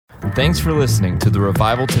Thanks for listening to the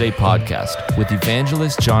Revival Today podcast with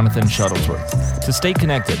evangelist Jonathan Shuttlesworth. To stay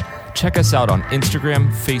connected, check us out on Instagram,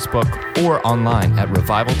 Facebook, or online at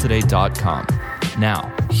revivaltoday.com.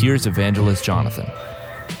 Now, here's evangelist Jonathan.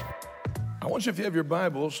 I want you, if you have your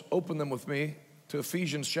Bibles, open them with me to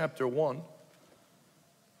Ephesians chapter 1.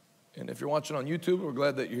 And if you're watching on YouTube, we're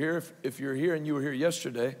glad that you're here. If you're here and you were here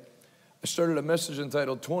yesterday, I started a message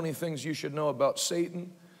entitled 20 Things You Should Know About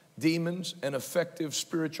Satan, Demons, and Effective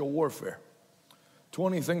Spiritual Warfare.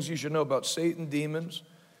 20 things you should know about Satan, demons,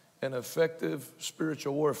 and effective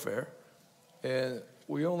spiritual warfare. And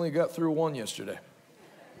we only got through one yesterday,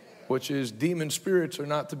 which is demon spirits are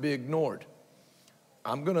not to be ignored.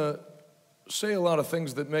 I'm going to say a lot of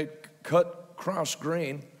things that may cut cross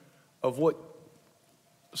grain of what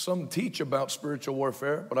some teach about spiritual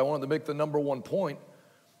warfare, but I wanted to make the number one point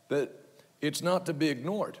that it's not to be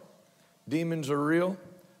ignored. Demons are real.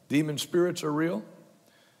 Demon spirits are real,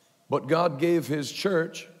 but God gave his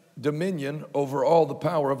church dominion over all the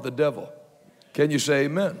power of the devil. Can you say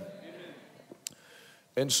amen? Amen.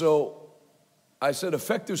 And so I said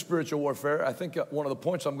effective spiritual warfare. I think one of the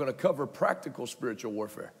points I'm going to cover, practical spiritual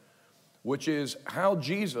warfare, which is how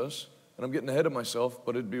Jesus, and I'm getting ahead of myself,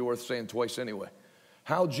 but it'd be worth saying twice anyway,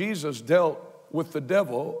 how Jesus dealt with the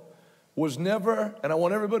devil was never, and I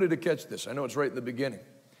want everybody to catch this, I know it's right in the beginning,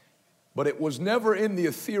 but it was never in the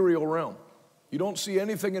ethereal realm. You don't see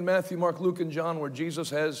anything in Matthew, Mark, Luke, and John where Jesus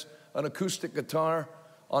has an acoustic guitar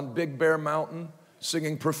on Big Bear Mountain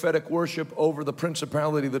singing prophetic worship over the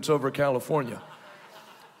principality that's over California.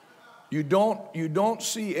 You don't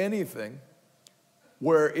see anything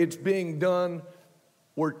where it's being done,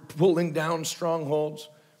 we're pulling down strongholds.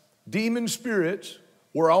 Demon spirits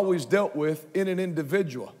were always dealt with in an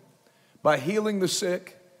individual by healing the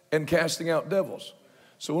sick and casting out devils.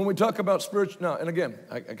 So when we talk about spiritual, now, and again,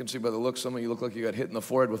 I can see by the look, some of you look like you got hit in the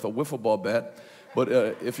forehead with a wiffle ball bat. But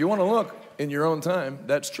if you want to look in your own time,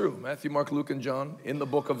 that's true. Matthew, Mark, Luke, and John, in the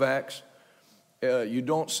book of Acts, you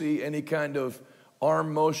don't see any kind of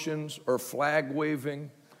arm motions or flag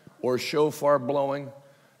waving or shofar blowing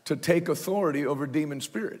to take authority over demon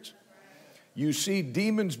spirits. You see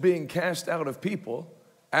demons being cast out of people,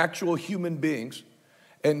 actual human beings,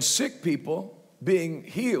 and sick people being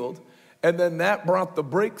healed. And then that brought the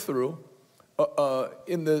breakthrough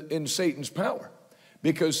in Satan's power,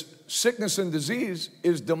 because sickness and disease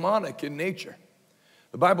is demonic in nature.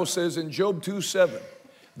 The Bible says in Job 2:7,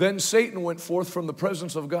 then Satan went forth from the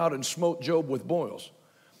presence of God and smote Job with boils.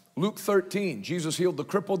 Luke 13, Jesus healed the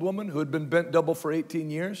crippled woman who had been bent double for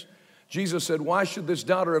 18 years. Jesus said, why should this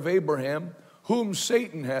daughter of Abraham, whom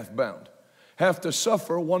Satan hath bound, have to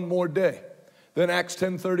suffer one more day? Then Acts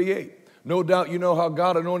 10:38. No doubt you know how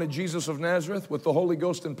God anointed Jesus of Nazareth with the Holy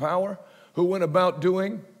Ghost and power, who went about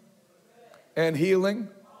doing and healing,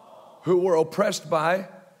 who were oppressed by,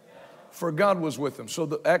 for God was with him. So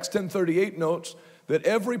the Acts 10:38 notes that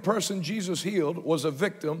every person Jesus healed was a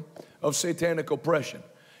victim of satanic oppression.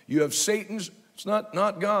 You have Satan's, it's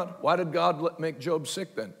not God. Why did God make Job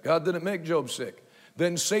sick then? God didn't make Job sick.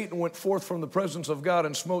 Then Satan went forth from the presence of God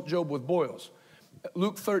and smote Job with boils.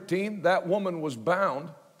 Luke 13, that woman was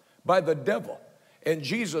bound by the devil, and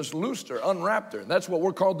Jesus loosed her, unwrapped her. And that's what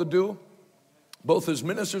we're called to do, both as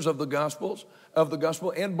ministers of the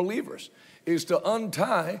gospel and believers, is to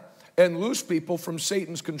untie and loose people from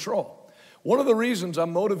Satan's control. One of the reasons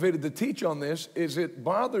I'm motivated to teach on this is it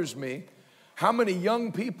bothers me how many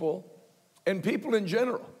young people and people in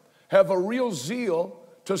general have a real zeal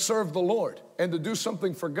to serve the Lord and to do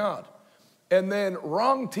something for God, and then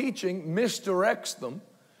wrong teaching misdirects them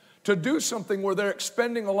to do something where they're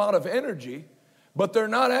expending a lot of energy, but they're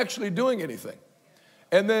not actually doing anything.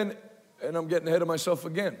 And I'm getting ahead of myself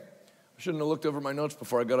again. I shouldn't have looked over my notes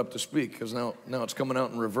before I got up to speak, because now it's coming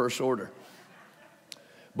out in reverse order.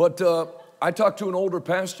 But I talked to an older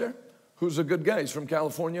pastor who's a good guy. He's from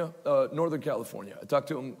California, Northern California. I talked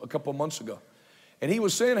to him a couple months ago. And he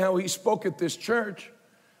was saying how he spoke at this church,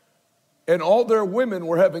 and all their women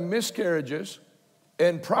were having miscarriages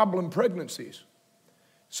and problem pregnancies.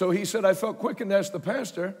 So he said, I felt quickened to ask the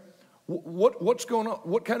pastor, what's going on?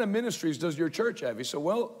 What kind of ministries does your church have? He said,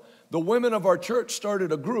 well, the women of our church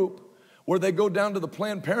started a group where they go down to the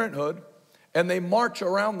Planned Parenthood and they march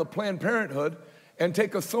around the Planned Parenthood and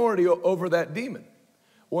take authority over that demon.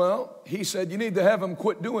 Well, he said, you need to have them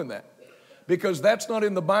quit doing that, because that's not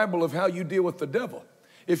in the Bible of how you deal with the devil.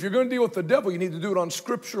 If you're going to deal with the devil, you need to do it on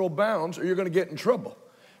scriptural bounds, or you're going to get in trouble.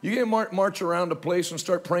 You can't march around a place and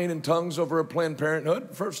start praying in tongues over a Planned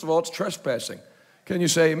Parenthood. First of all, it's trespassing. Can you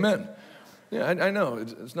say amen? Yeah, I know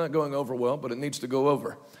it's not going over well, but it needs to go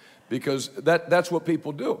over, because that's what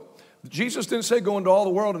people do. Jesus didn't say go into all the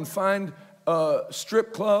world and find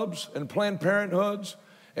strip clubs and Planned Parenthoods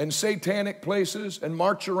and satanic places and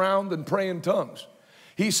march around and pray in tongues.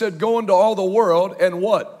 He said go into all the world and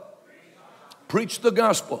what? Preach the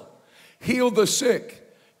gospel. Heal the sick.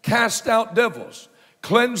 Cast out devils.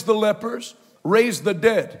 Cleanse the lepers. Raise the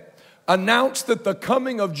dead. Announce that the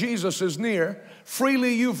coming of Jesus is near.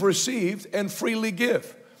 Freely you've received and freely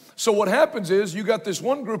give. So what happens is you got this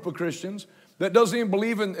one group of Christians that doesn't even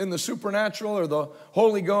believe in the supernatural or the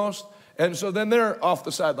Holy Ghost. And so then they're off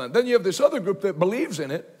the sideline. Then you have this other group that believes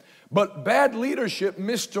in it, but bad leadership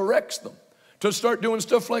misdirects them to start doing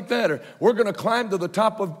stuff like that. Or we're going to climb to the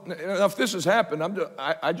top of, if this has happened,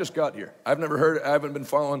 I just got here. I've never heard, I haven't been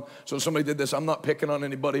following, so somebody did this. I'm not picking on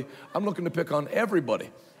anybody. I'm looking to pick on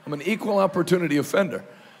everybody. I'm an equal opportunity offender.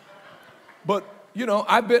 But, you know,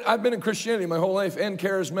 I've been in Christianity my whole life, and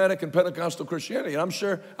charismatic and Pentecostal Christianity, and I'm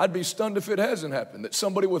sure I'd be stunned if it hasn't happened, that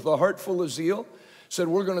somebody with a heart full of zeal said,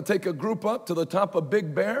 we're going to take a group up to the top of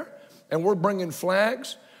Big Bear, and we're bringing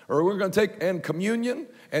flags, or we're going to take, and communion,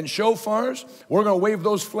 and shofars. We're going to wave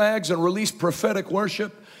those flags and release prophetic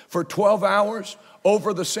worship for 12 hours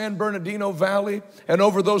over the San Bernardino Valley and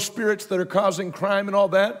over those spirits that are causing crime and all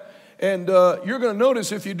that. And you're going to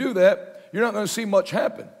notice if you do that, you're not going to see much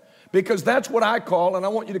happen. Because that's what I call, and I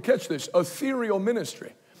want you to catch this, ethereal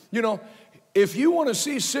ministry. You know, if you want to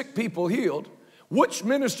see sick people healed, which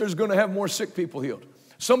minister is going to have more sick people healed?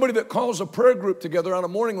 Somebody that calls a prayer group together on a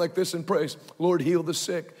morning like this and prays, Lord, heal the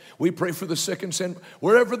sick. We pray for the sick and send,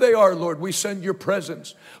 wherever they are, Lord, we send your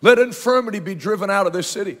presence. Let infirmity be driven out of this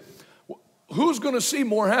city. Who's going to see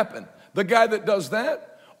more happen? The guy that does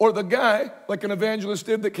that, or the guy, like an evangelist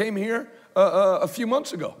did that came here a few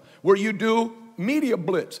months ago, where you do media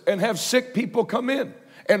blitz and have sick people come in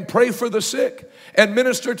and pray for the sick and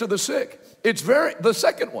minister to the sick. It's the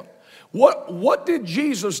second one. What did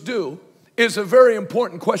Jesus do is a very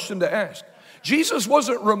important question to ask. Jesus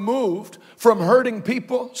wasn't removed from hurting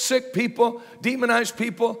people, sick people, demonized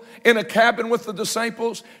people in a cabin with the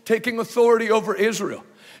disciples, taking authority over Israel.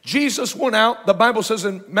 Jesus went out, the Bible says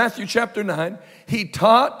in Matthew chapter 9, he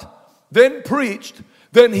taught, then preached,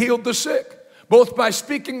 then healed the sick. Both by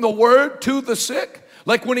speaking the word to the sick,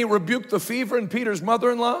 like when he rebuked the fever in Peter's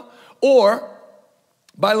mother-in-law, or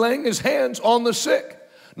by laying his hands on the sick.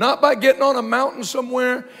 Not by getting on a mountain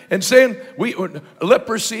somewhere and saying,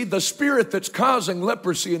 leprosy, the spirit that's causing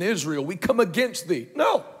leprosy in Israel, we come against thee.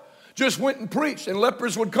 No, just went and preached, and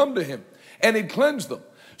lepers would come to him, and he'd cleanse them.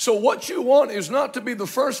 So what you want is not to be the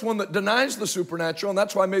first one that denies the supernatural, and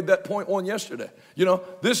that's why I made that point one yesterday. You know,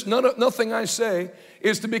 nothing I say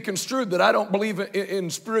is to be construed that I don't believe in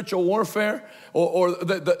spiritual warfare or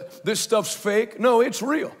that this stuff's fake. No, it's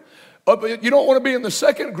real. But you don't want to be in the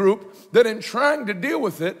second group that in trying to deal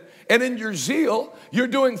with it and in your zeal, you're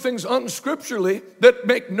doing things unscripturally that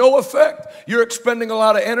make no effect. You're expending a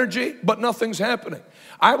lot of energy, but nothing's happening.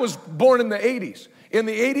 I was born in the 80s. In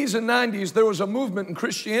the 80s and 90s, there was a movement in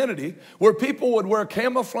Christianity where people would wear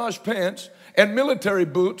camouflage pants and military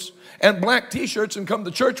boots and black t-shirts and come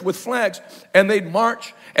to church with flags, and they'd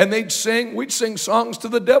march and they'd sing. We'd sing songs to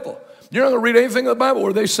the devil. You're not going to read anything in the Bible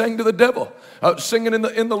where they sang to the devil, singing in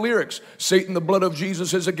the lyrics, Satan, the blood of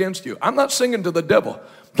Jesus is against you. I'm not singing to the devil.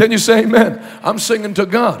 Can you say amen? I'm singing to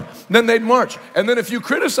God. Then they'd march. And then if you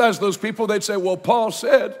criticize those people, they'd say, well, Paul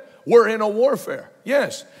said we're in a warfare.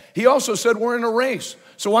 Yes. He also said we're in a race.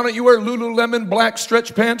 So why don't you wear Lululemon black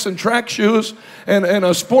stretch pants and track shoes and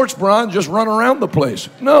a sports bra and just run around the place?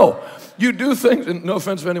 No. You do things, and no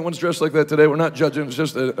offense if anyone's dressed like that today. We're not judging. It's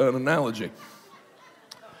just an analogy.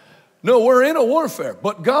 No, we're in a warfare,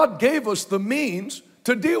 but God gave us the means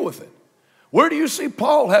to deal with it. Where do you see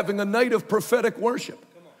Paul having a night of prophetic worship?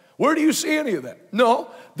 Where do you see any of that?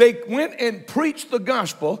 No, they went and preached the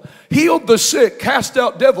gospel, healed the sick, cast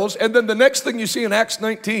out devils, and then the next thing you see in Acts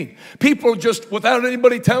 19, people just, without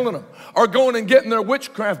anybody telling them, are going and getting their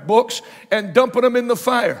witchcraft books and dumping them in the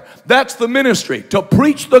fire. That's the ministry, to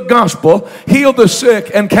preach the gospel, heal the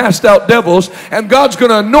sick, and cast out devils. And God's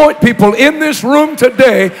going to anoint people in this room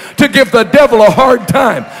today to give the devil a hard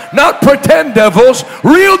time. Not pretend devils,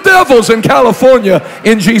 real devils in California,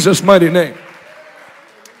 in Jesus' mighty name.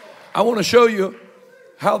 I want to show you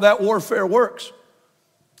how that warfare works.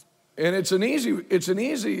 And it's an easy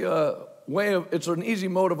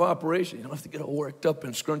mode of operation. You don't have to get all worked up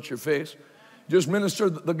and scrunch your face. Just minister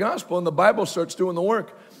the gospel and the Bible starts doing the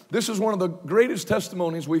work. This is one of the greatest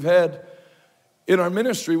testimonies we've had in our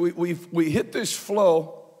ministry. We hit this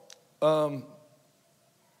flow in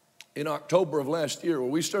October of last year where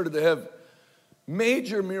we started to have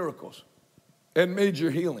major miracles and major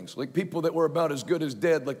healings, like people that were about as good as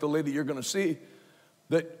dead, like the lady you're going to see,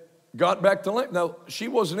 that got back to life. Now, she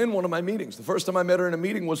wasn't in one of my meetings. The first time I met her in a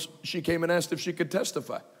meeting was she came and asked if she could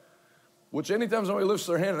testify, which anytime somebody lifts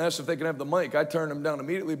their hand and asks if they can have the mic, I turn them down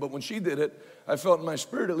immediately. But when she did it, I felt in my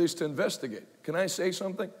spirit at least to investigate. Can I say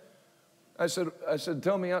something? I said,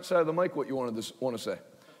 tell me outside of the mic what you want to say.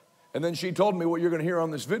 And then she told me what you're going to hear on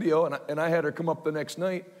this video, and I had her come up the next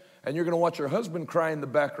night, and you're going to watch her husband cry in the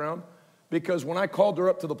background, because when I called her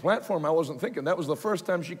up to the platform, I wasn't thinking. That was the first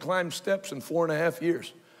time she climbed steps in 4.5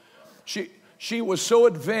 years. She was so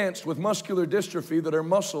advanced with muscular dystrophy that her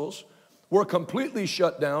muscles were completely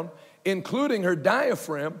shut down, including her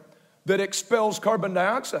diaphragm that expels carbon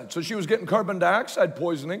dioxide. So she was getting carbon dioxide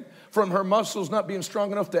poisoning from her muscles not being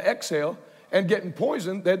strong enough to exhale and getting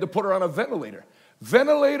poisoned. They had to put her on a ventilator.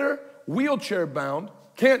 Ventilator, wheelchair bound,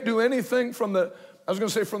 can't do anything from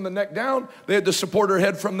the neck down. They had to support her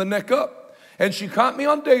head from the neck up. And she caught me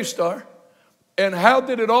on Daystar, and how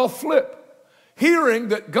did it all flip? Hearing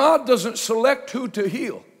that God doesn't select who to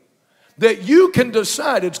heal, that you can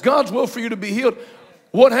decide it's God's will for you to be healed.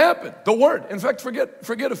 What happened? The Word. In fact, forget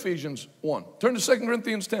Ephesians 1. Turn to 2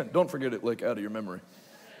 Corinthians 10. Don't forget it like out of your memory.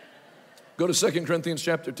 Go to 2 Corinthians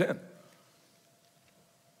chapter 10.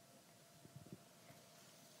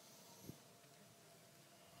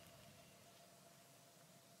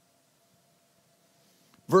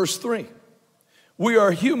 Verse 3, we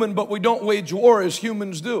are human, but we don't wage war as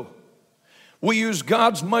humans do. We use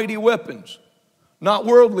God's mighty weapons, not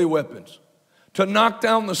worldly weapons, to knock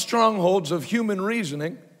down the strongholds of human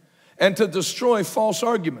reasoning and to destroy false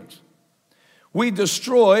arguments. We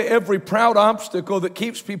destroy every proud obstacle that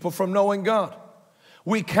keeps people from knowing God.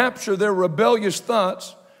 We capture their rebellious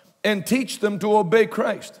thoughts and teach them to obey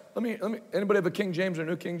Christ. Anybody have a King James or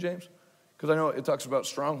New King James? Because I know it talks about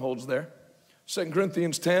strongholds there. 2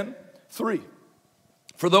 Corinthians 10, 3.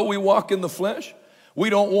 For though we walk in the flesh, we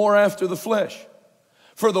don't war after the flesh.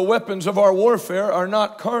 For the weapons of our warfare are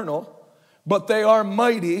not carnal, but they are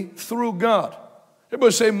mighty through God.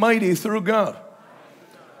 Everybody say mighty through God.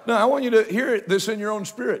 Now I want you to hear this in your own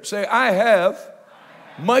spirit. Say, I have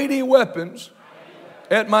mighty weapons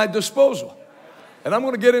at my disposal. And I'm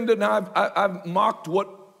going to get into now. I've mocked what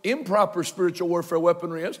improper spiritual warfare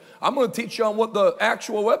weaponry is. I'm going to teach you on what the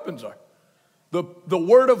actual weapons are. The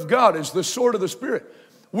Word of God is the sword of the Spirit.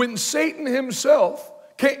 When Satan himself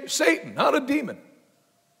came, Satan, not a demon.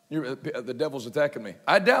 The devil's attacking me.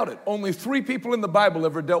 I doubt it. Only 3 people in the Bible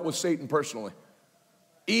ever dealt with Satan personally.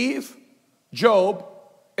 Eve, Job,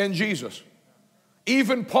 and Jesus.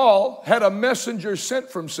 Even Paul had a messenger sent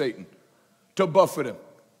from Satan to buffet him.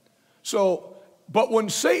 But when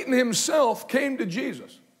Satan himself came to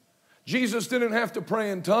Jesus, Jesus didn't have to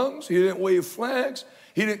pray in tongues. He didn't wave flags.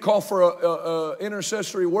 He didn't call for an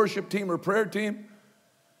intercessory worship team or prayer team.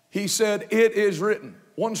 He said, it is written.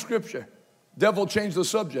 One scripture. Devil changed the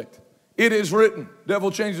subject. It is written.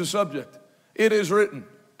 Devil changed the subject. It is written.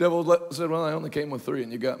 Devil said, well, I only came with 3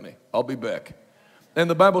 and you got me. I'll be back. And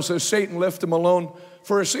the Bible says Satan left him alone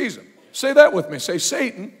for a season. Say that with me. Say,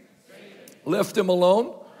 Satan left him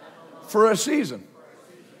alone for a season.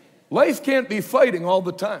 Life can't be fighting all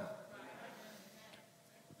the time.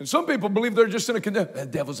 And some people believe they're just in a condemn. The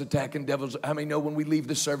devil's attacking, how many know when we leave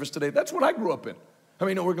this service today? That's what I grew up in. How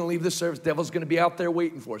many know we're going to leave this service? Devil's going to be out there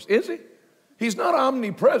waiting for us. Is he? He's not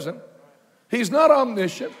omnipresent. He's not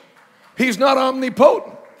omniscient. He's not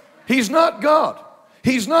omnipotent. He's not God.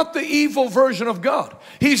 He's not the evil version of God.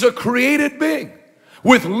 He's a created being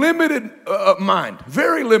with limited mind,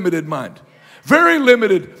 very limited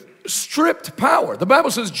stripped power. The Bible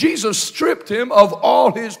says Jesus stripped him of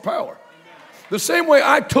all his power. The same way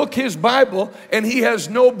I took his Bible and he has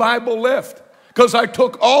no Bible left because I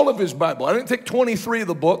took all of his Bible. I didn't take 23 of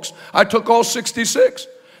the books. I took all 66.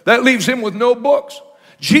 That leaves him with no books.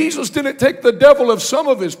 Jesus didn't take the devil of some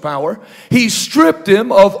of his power. He stripped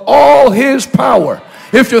him of all his power.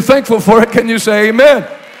 If you're thankful for it, can you say amen?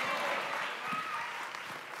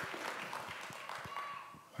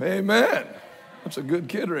 Amen. That's a good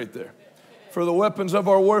kid right there. For the weapons of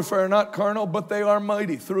our warfare are not carnal, but they are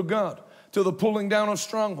mighty through God to the pulling down of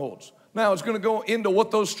strongholds. Now it's going to go into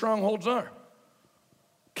what those strongholds are.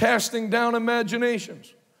 Casting down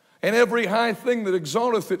imaginations and every high thing that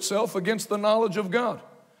exalteth itself against the knowledge of God,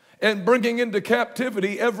 and bringing into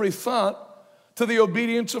captivity every thought to the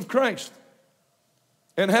obedience of Christ,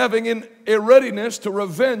 and having in a readiness to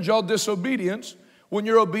revenge all disobedience when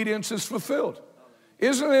your obedience is fulfilled.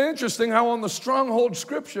 Isn't it interesting how on the stronghold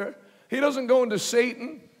scripture, he doesn't go into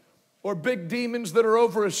Satan or big demons that are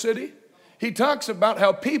over a city. He talks about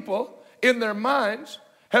how people in their minds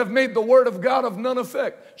have made the word of God of none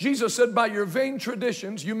effect. Jesus said, by your vain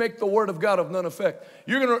traditions, you make the word of God of none effect.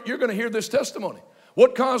 You're gonna hear this testimony.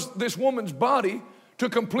 What caused this woman's body to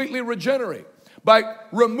completely regenerate? By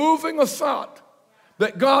removing a thought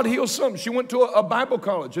that God heals some. She went to a Bible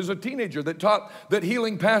college as a teenager that taught that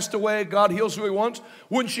healing passed away, God heals who he wants.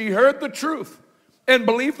 When she heard the truth and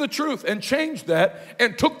believed the truth and changed that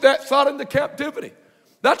and took that thought into captivity.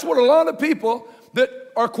 That's what a lot of people that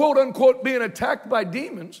are quote unquote being attacked by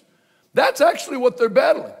demons, that's actually what they're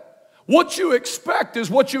battling. What you expect is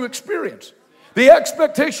what you experience. The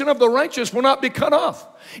expectation of the righteous will not be cut off.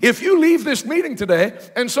 If you leave this meeting today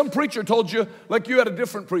and some preacher told you, like you had a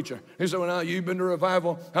different preacher, he said, well, now you've been to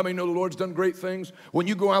revival. How many know the Lord's done great things? When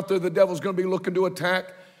you go out there, the devil's going to be looking to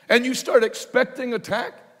attack. And you start expecting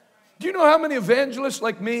attack. Do you know how many evangelists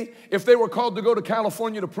like me, if they were called to go to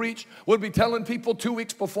California to preach, would be telling people 2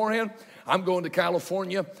 weeks beforehand, I'm going to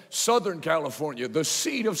California, Southern California, the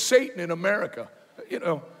seat of Satan in America. You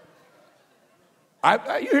know,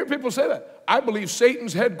 you hear people say that. I believe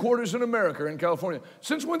Satan's headquarters in America, in California.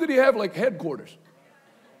 Since when did he have like headquarters?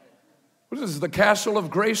 What is this, the castle of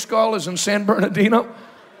Grayskull is in San Bernardino?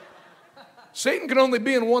 Satan can only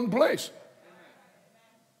be in one place.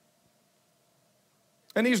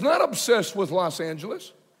 And he's not obsessed with Los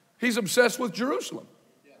Angeles. He's obsessed with Jerusalem.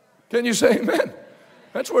 Can you say amen?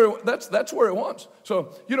 That's where it wants.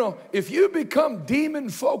 So, you know, if you become demon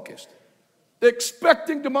focused,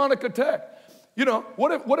 expecting demonic attack, you know,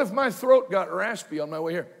 what if my throat got raspy on my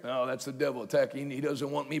way here? Oh, that's the devil attacking. He doesn't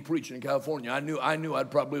want me preaching in California. I knew I'd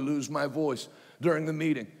probably lose my voice during the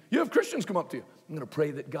meeting. You have Christians come up to you. I'm going to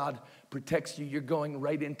pray that God protects you. You're going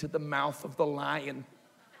right into the mouth of the lion.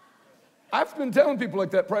 I've been telling people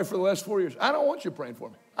like that probably for the last 4 years. I don't want you praying for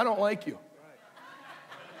me. I don't like you.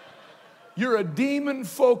 You're a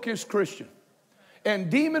demon-focused Christian. And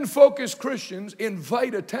demon-focused Christians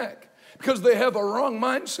invite attack because they have a wrong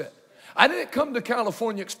mindset. I didn't come to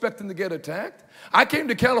California expecting to get attacked. I came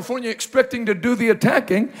to California expecting to do the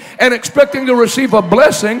attacking and expecting to receive a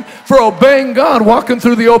blessing for obeying God, walking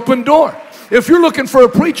through the open door. If you're looking for a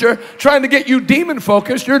preacher trying to get you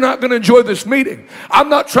demon-focused, you're not going to enjoy this meeting. I'm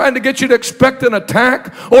not trying to get you to expect an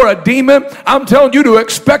attack or a demon. I'm telling you to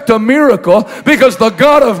expect a miracle because the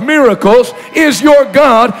God of miracles is your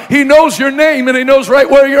God. He knows your name and he knows right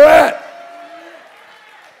where you're at.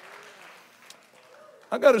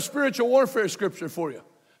 I got a spiritual warfare scripture for you.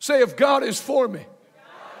 Say, if God is for me,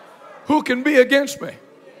 who can be against me?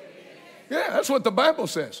 Yeah, that's what the Bible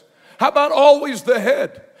says. How about always the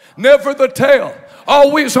head, never the tail,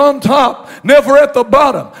 always on top, never at the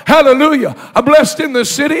bottom? Hallelujah. I'm blessed in the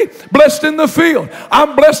city, blessed in the field.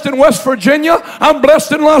 I'm blessed in West Virginia. I'm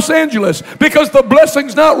blessed in Los Angeles because the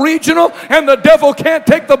blessing's not regional and the devil can't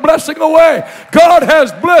take the blessing away. God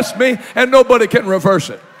has blessed me and nobody can reverse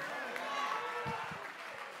it.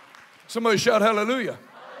 Somebody shout hallelujah.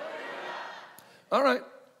 All right.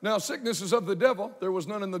 Now, sickness is of the devil. There was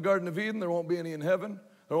none in the Garden of Eden. There won't be any in heaven.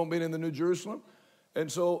 There won't be any in the New Jerusalem.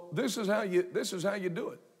 And so this is how you do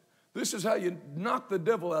it. This is how you knock the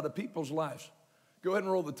devil out of people's lives. Go ahead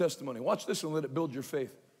and roll the testimony. Watch this and let it build your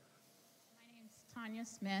faith. My name's Tanya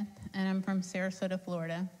Smith, and I'm from Sarasota,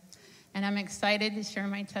 Florida. And I'm excited to share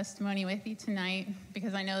my testimony with you tonight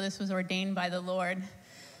because I know this was ordained by the Lord.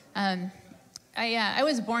 I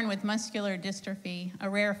was born with muscular dystrophy, a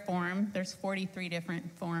rare form. There's 43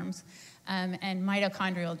 different forms. And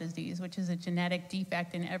mitochondrial disease, which is a genetic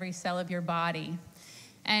defect in every cell of your body.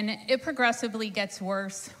 And it progressively gets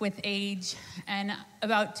worse with age. And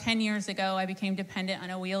about 10 years ago, I became dependent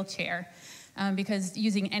on a wheelchair because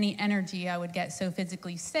using any energy, I would get so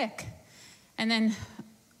physically sick. And then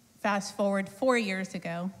fast forward 4 years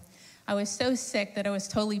ago, I was so sick that I was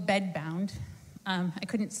totally bedbound. I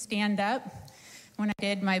couldn't stand up. When I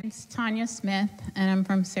did, my name's Tanya Smith, and I'm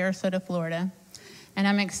from Sarasota, Florida. And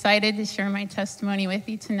I'm excited to share my testimony with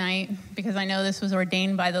you tonight because I know this was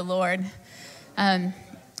ordained by the Lord.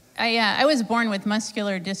 I was born with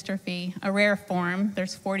muscular dystrophy, a rare form.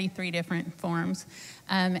 There's 43 different forms.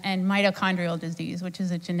 And mitochondrial disease, which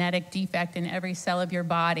is a genetic defect in every cell of your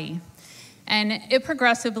body. And it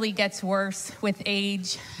progressively gets worse with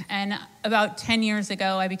age. And about 10 years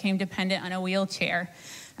ago, I became dependent on a wheelchair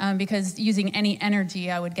because using any energy,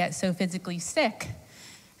 I would get so physically sick.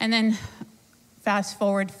 And then fast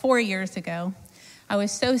forward 4 years ago, I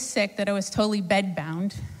was so sick that I was totally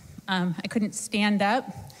bedbound. I couldn't stand up.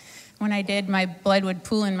 When I did, my blood would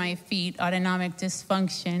pool in my feet, autonomic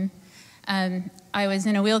dysfunction. I was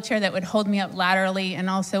in a wheelchair that would hold me up laterally and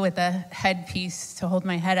also with a headpiece to hold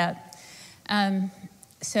my head up.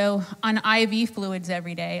 So on IV fluids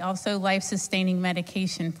every day, also life-sustaining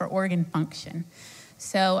medication for organ function.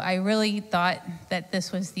 So I really thought that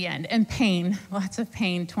this was the end. And pain, lots of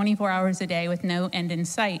pain, 24 hours a day with no end in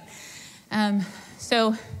sight.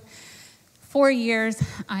 So 4 years,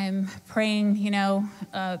 I'm praying,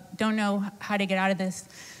 don't know how to get out of this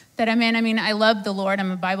that I'm in. I mean, I love the Lord.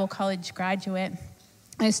 I'm a Bible college graduate.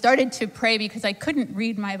 I started to pray because I couldn't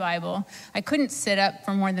read my Bible. I couldn't sit up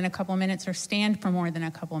for more than a couple minutes or stand for more than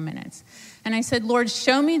a couple minutes. And I said, Lord,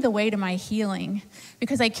 show me the way to my healing,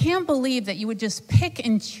 because I can't believe that you would just pick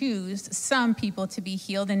and choose some people to be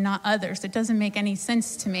healed and not others. It doesn't make any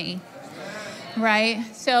sense to me, right?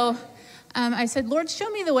 So I said, Lord, show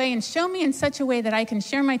me the way, and show me in such a way that I can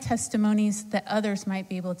share my testimonies that others might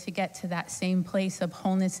be able to get to that same place of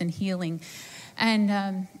wholeness and healing.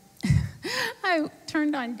 And I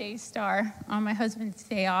turned on Daystar on my husband's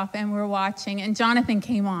day off, and we're watching, and Jonathan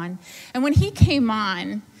came on. And when he came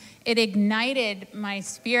on, it ignited my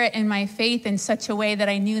spirit and my faith in such a way that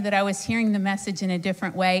I knew that I was hearing the message in a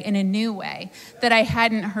different way, in a new way, that I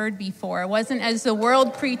hadn't heard before. It wasn't as the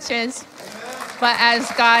world preaches, but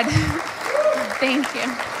as God, thank you,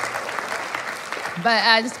 but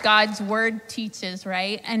as God's word teaches,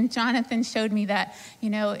 right? And Jonathan showed me that,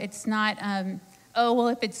 it's not,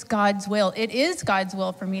 if it's God's will. It is God's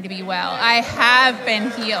will for me to be well. I have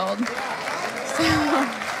been healed.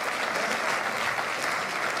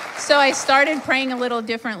 So I started praying a little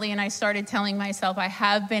differently, and I started telling myself, I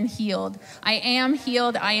have been healed. I am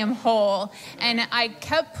healed. I am whole. And I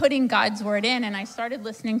kept putting God's word in, and I started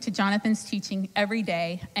listening to Jonathan's teaching every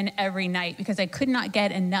day and every night, because I could not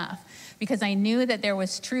get enough, because I knew that there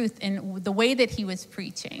was truth in the way that he was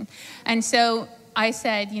preaching. And so I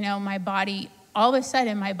said, my body, all of a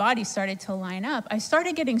sudden, my body started to line up. I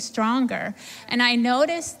started getting stronger. And I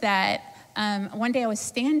noticed that one day I was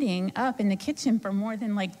standing up in the kitchen for more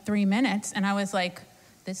than 3 minutes. And I was like,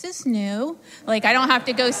 this is new. I don't have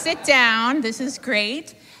to go sit down. This is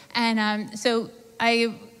great. And so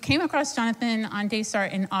I came across Jonathan on Daystar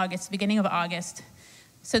in August, beginning of August.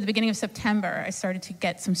 So the beginning of September, I started to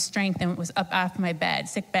get some strength and was up off my bed,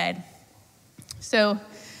 sick bed. So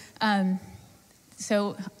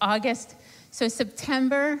September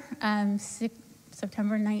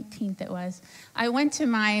 19th it was, I went to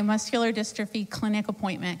my muscular dystrophy clinic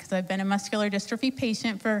appointment, because I've been a muscular dystrophy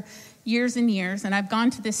patient for years and years, and I've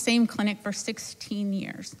gone to this same clinic for 16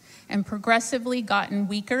 years and progressively gotten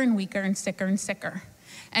weaker and weaker and sicker.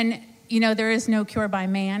 And, there is no cure by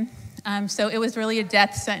man. So it was really a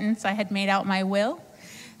death sentence. I had made out my will.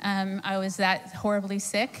 I was that horribly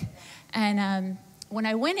sick. And when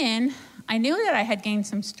I went in, I knew that I had gained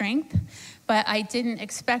some strength, but I didn't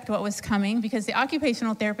expect what was coming, because the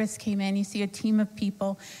occupational therapist came in. You see a team of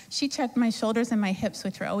people. She checked my shoulders and my hips,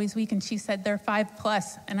 which were always weak, and she said, they're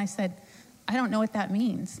 5+. And I said, I don't know what that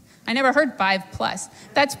means. I never heard 5+.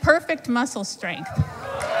 That's perfect muscle strength.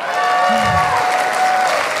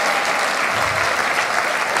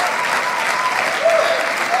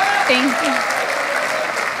 Thank you.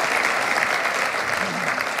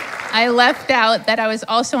 I left out that I was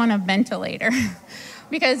also on a ventilator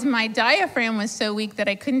because my diaphragm was so weak that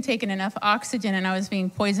I couldn't take in enough oxygen, and I was being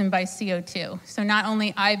poisoned by CO2. So not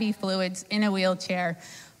only IV fluids, in a wheelchair,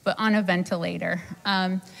 but on a ventilator.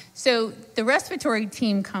 So the respiratory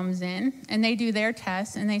team comes in, and they do their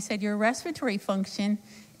tests, and they said, your respiratory function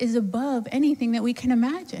is above anything that we can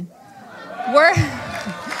imagine.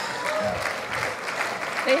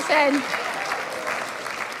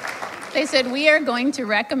 They said, we are going to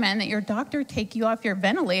recommend that your doctor take you off your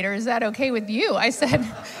ventilator. Is that okay with you? I said,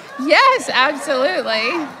 yes,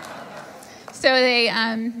 absolutely. So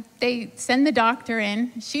they send the doctor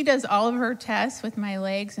in. She does all of her tests with my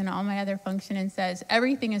legs and all my other function and says,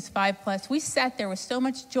 everything is 5+. We sat there with so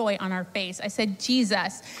much joy on our face. I said,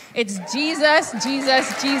 Jesus. It's Jesus,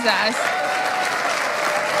 Jesus, Jesus.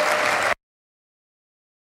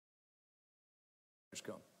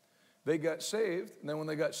 They got saved, and then when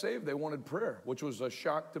they got saved, they wanted prayer, which was a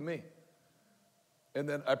shock to me. And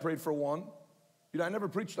then I prayed for one. I never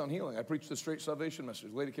preached on healing. I preached the straight salvation message.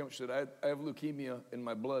 The lady came up, she said, I have leukemia in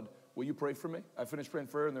my blood. Will you pray for me? I finished praying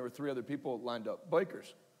for her, and there were 3 other people lined up,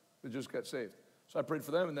 bikers that just got saved. So I prayed for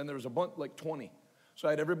them, and then there was a bunch, 20. So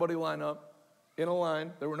I had everybody line up in a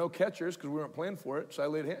line. There were no catchers because we weren't playing for it. So I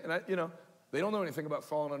laid hands, and they don't know anything about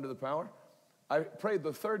falling under the power. I prayed,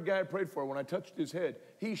 the third guy I prayed for, when I touched his head,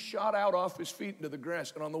 he shot out off his feet into the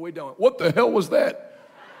grass, and on the way down, what the hell was that?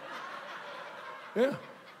 Yeah.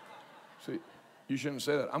 See, you shouldn't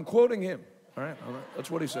say that. I'm quoting him, all right? That's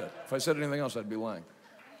what he said. If I said anything else, I'd be lying.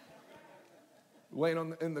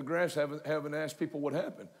 Laying in the grass, having asked people what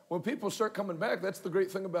happened. When people start coming back, that's the great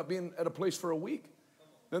thing about being at a place for a week.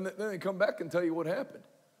 Then they come back and tell you what happened.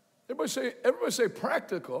 Everybody say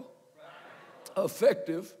practical,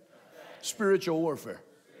 effective, spiritual warfare.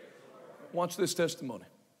 Watch this testimony.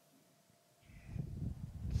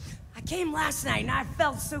 I came last night and I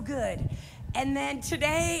felt so good. And then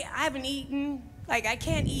today I haven't eaten, like I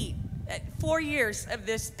can't eat. 4 years of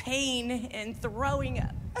this pain and throwing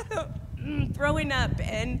up,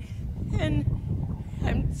 and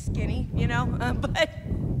I'm skinny, but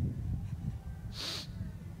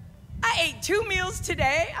I ate 2 meals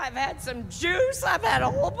today. I've had some juice. I've had a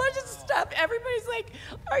whole bunch of stuff. Everybody's like,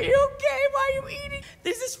 are you okay? Why are you eating?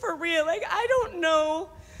 This is for real. Like, I don't know.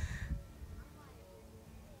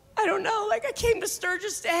 Like, I came to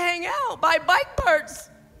Sturgis to hang out, buy bike parts.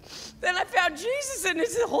 Then I found Jesus, and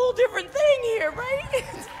it's a whole different thing here, right?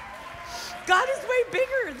 God is way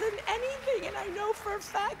bigger than anything, and I know for a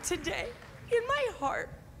fact today, in my heart,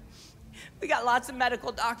 we got lots of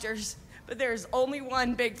medical doctors, but there's only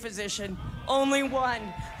one big physician, only one,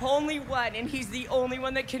 and he's the only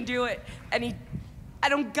one that can do it. And I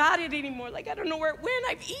don't got it anymore. Like, I don't know where it went.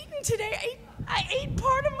 I've eaten today. I ate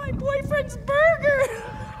part of my boyfriend's burger.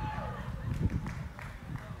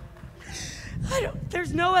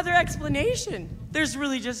 There's no other explanation. There's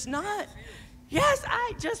really just not. Yes,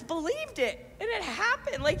 I just believed it, and it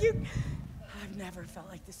happened. I've never felt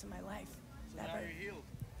like this in my life. Never. Now you're healed.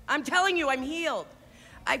 I'm telling you, I'm healed.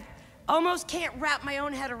 I almost can't wrap my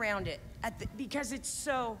own head around it because it's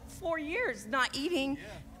so 4 years not eating. Yeah.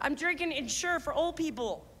 I'm drinking Ensure for old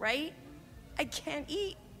people, right? I can't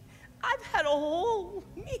eat. I've had a whole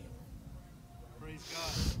meal. Praise God.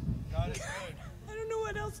 God is good. I don't know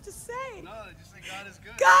what else to say. No, just say God is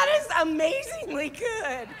good. God is amazingly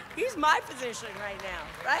good. He's my physician right now,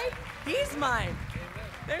 right? He's mine. Amen.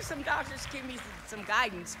 There's some doctors give me some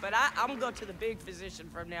guidance, but I'm going to go to the big physician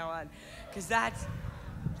from now on because that's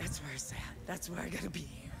where it's at. That's where I got to be.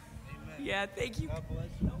 Amen. Yeah, thank you. God bless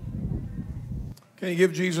you. Can you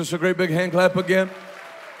give Jesus a great big hand clap again?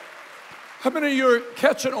 How many of you are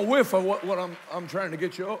catching a whiff of what I'm trying to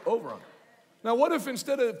get you over on? Now, what if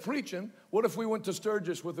instead of preaching, what if we went to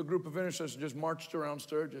Sturgis with a group of intercessors and just marched around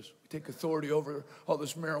Sturgis? We take authority over all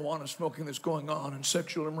this marijuana smoking that's going on and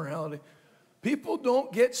sexual immorality. People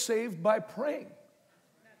don't get saved by praying.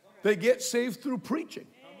 They get saved through preaching.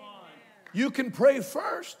 You can pray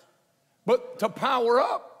first, but to power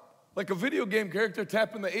up, like a video game character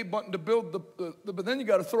tapping the A button to build but then you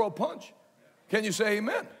got to throw a punch. Can you say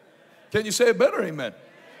amen? Can you say a better amen?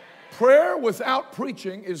 Prayer without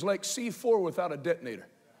preaching is like C4 without a detonator.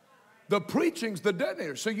 The preaching's the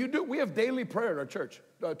detonator. So we have daily prayer at our church,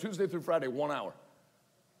 Tuesday through Friday, 1 hour.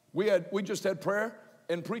 We just had prayer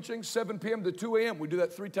and preaching 7 p.m. to 2 a.m. We do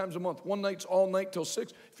that 3 times a month. One night's all night till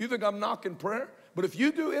 6. If you think I'm knocking prayer, but if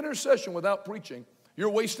you do intercession without preaching, you're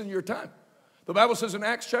wasting your time. The Bible says in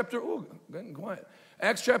Acts chapter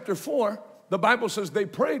 4, the Bible says they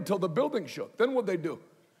prayed till the building shook. Then what'd they do?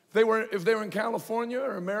 If they were in California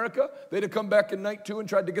or America, they'd have come back in night 2 and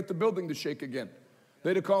tried to get the building to shake again.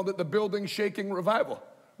 They'd have called it the building shaking revival.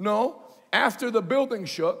 No, after the building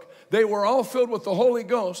shook, they were all filled with the Holy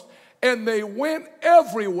Ghost, and they went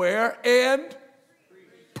everywhere and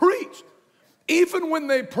preached. Even when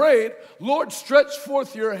they prayed, Lord, stretch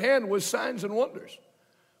forth your hand with signs and wonders.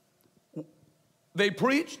 They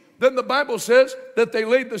preached. Then the Bible says that they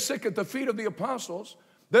laid the sick at the feet of the apostles,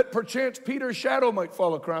 that perchance Peter's shadow might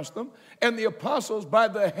fall across them. And the apostles, by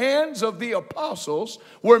the hands of the apostles,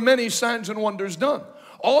 were many signs and wonders done.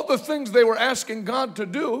 All the things they were asking God to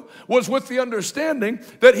do was with the understanding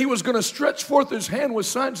that he was going to stretch forth his hand with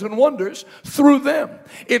signs and wonders through them.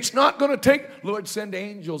 It's not going to take, Lord, send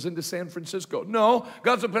angels into San Francisco. No,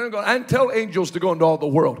 God's up there and going, I didn't tell angels to go into all the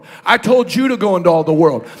world. I told you to go into all the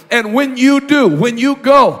world. And when you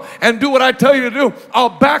go and do what I tell you to do,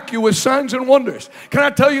 I'll back you with signs and wonders. Can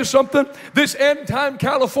I tell you something? This end time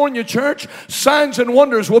California church, signs and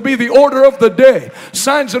wonders will be the order of the day.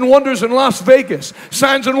 Signs and wonders in Las Vegas.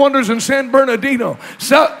 Signs and wonders in San Bernardino.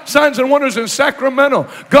 Signs and wonders in Sacramento.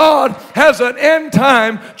 God has an end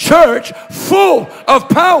time church full of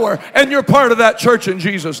power, and you're part of that church in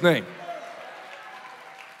Jesus' name.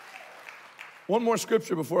 One more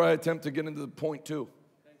scripture before I attempt to get into the point 2.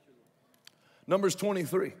 Numbers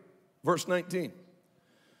 23, verse 19.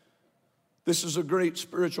 This is a great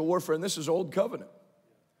spiritual warfare, and this is Old Covenant.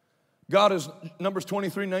 Numbers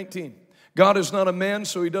 23, 19. God is not a man,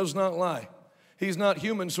 so he does not lie. He's not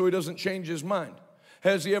human, so he doesn't change his mind.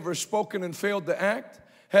 Has he ever spoken and failed to act?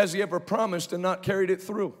 Has he ever promised and not carried it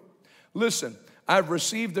through? Listen, I've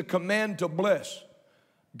received a command to bless.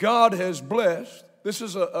 God has blessed. This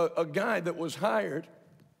is a guy that was hired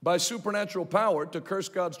by supernatural power to curse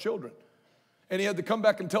God's children. And he had to come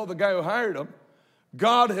back and tell the guy who hired him,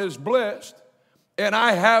 God has blessed, and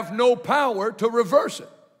I have no power to reverse it.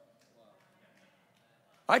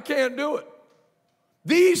 I can't do it.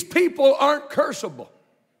 These people aren't curseable.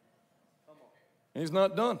 He's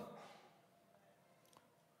not done.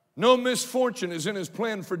 No misfortune is in his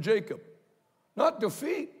plan for Jacob. Not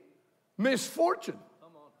defeat, misfortune.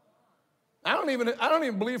 I don't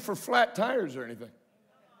even believe for flat tires or anything.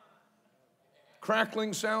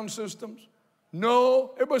 Crackling sound systems.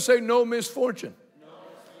 No, everybody say no misfortune.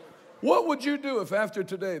 What would you do if after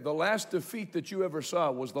today, the last defeat that you ever saw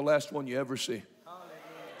was the last one you ever see?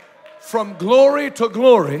 From glory to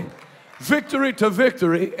glory, victory to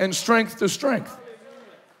victory, and strength to strength.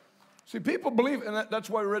 See, people believe, and that's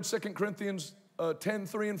why we read 2 Corinthians 10,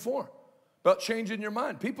 3 and 4, about changing your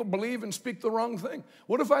mind. People believe and speak the wrong thing.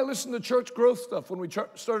 What if I listened to church growth stuff when we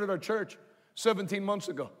started our church 17 months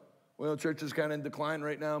ago? Well, church is kind of in decline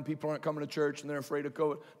right now, and people aren't coming to church, and they're afraid of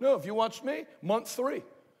COVID. No, if you watched me, month 3,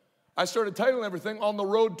 I started titling everything, On the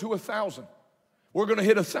Road to 1,000. We're going to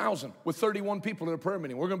hit 1,000 with 31 people in a prayer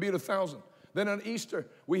meeting. We're going to be at 1,000. Then on Easter,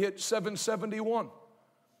 we hit 771.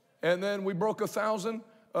 And then we broke 1,000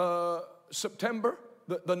 September,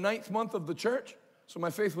 the 9th month of the church. So my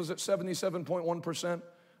faith was at 77.1%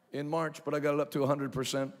 in March, but I got it up to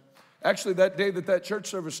 100%. Actually, that day that church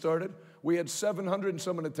service started, we had 700 and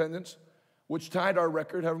some in attendance, which tied our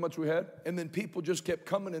record, however much we had. And then people just kept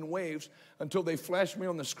coming in waves until they flashed me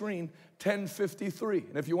on the screen, 10:53.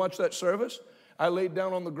 And if you watch that service, I laid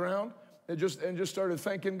down on the ground and just started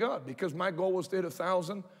thanking God, because my goal was to hit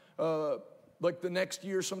 1,000 like the next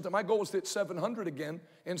year sometime. My goal was to hit 700 again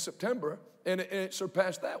in September, and it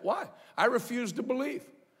surpassed that. Why? I refused to believe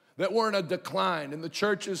that we're in a decline, and the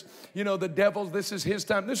church is, the devil, this is his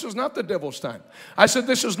time. This is not the devil's time. I said,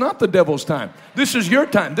 this is not the devil's time. This is your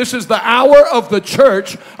time. This is the hour of the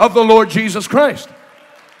church of the Lord Jesus Christ.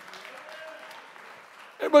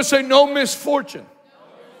 Everybody say, no misfortune.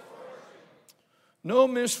 No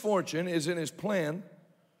misfortune is in his plan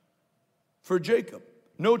for Jacob.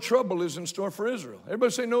 No trouble is in store for Israel.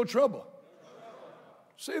 Everybody say, no trouble.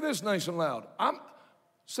 Say this nice and loud.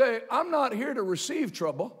 I'm not here to receive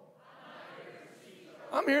trouble.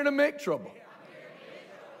 I'm here to make trouble.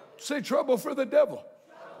 Say trouble for the devil.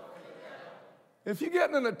 If you get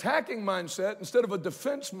in an attacking mindset instead of a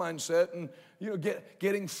defense mindset, and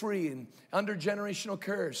getting free and under generational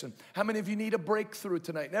curse, and how many of you need a breakthrough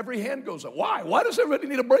tonight? And every hand goes up. Why? Why does everybody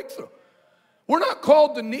need a breakthrough? We're not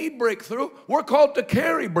called to need breakthrough. We're called to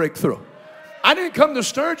carry breakthrough. I didn't come to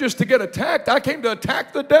Sturgis to get attacked. I came to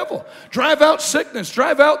attack the devil. Drive out sickness.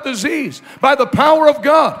 Drive out disease by the power of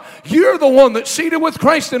God. You're the one that's seated with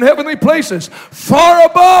Christ in heavenly places, far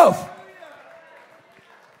above.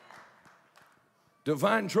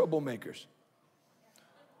 Divine troublemakers.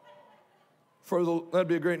 That'd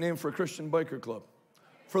be a great name for a Christian biker club.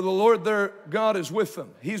 For the Lord their God is with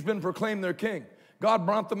them. He's been proclaimed their king. God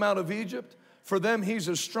brought them out of Egypt. For them, he's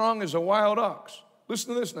as strong as a wild ox.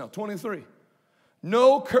 Listen to this now, 23.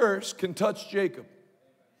 No curse can touch Jacob.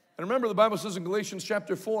 And remember, the Bible says in Galatians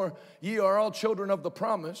chapter 4, ye are all children of the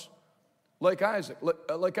promise, like Isaac.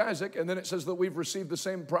 And then it says that we've received the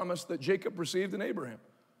same promise that Jacob received in Abraham.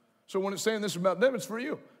 So when it's saying this about them, it's for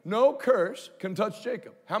you. No curse can touch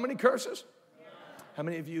Jacob. How many curses? Yeah. How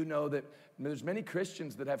many of you know that there's many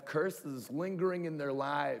Christians that have curses lingering in their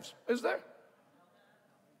lives? Is there?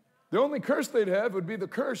 The only curse they'd have would be the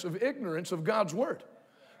curse of ignorance of God's word.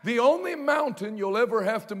 The only mountain you'll ever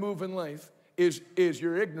have to move in life is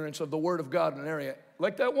your ignorance of the word of God in an area.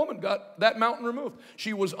 Like that woman got that mountain removed.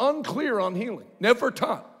 She was unclear on healing, never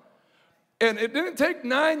taught. And it didn't take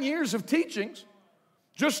 9 years of teachings.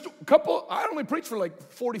 Just a couple, I only preached for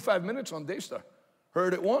like 45 minutes on Daystar.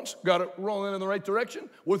 Heard it once, got it rolling in the right direction.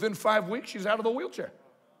 Within 5 weeks, she's out of the wheelchair.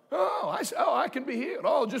 I can be healed.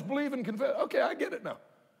 Oh, just believe and confess. Okay, I get it now.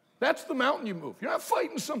 That's the mountain you move. You're not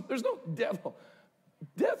fighting there's no devil.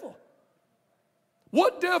 Devil.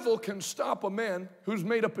 What devil can stop a man who's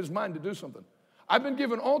made up his mind to do something? I've been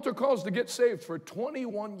given altar calls to get saved for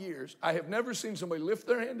 21 years. I have never seen somebody lift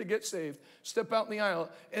their hand to get saved, step out in the aisle,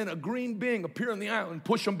 and a green being appear in the aisle and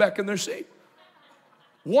push them back in their seat.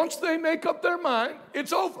 Once they make up their mind,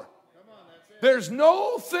 it's over. There's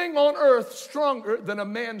no thing on earth stronger than a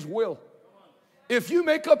man's will. If you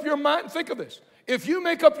make up your mind, think of this. If you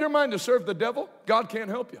make up your mind to serve the devil, God can't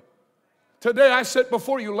help you. Today I set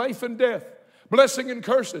before you life and death, blessing and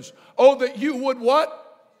curses. Oh, that you would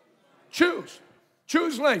what? Choose.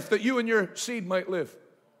 Choose life that you and your seed might live.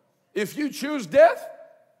 If you choose death,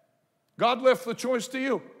 God left the choice to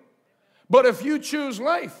you. But if you choose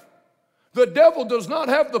life, the devil does not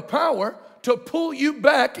have the power to pull you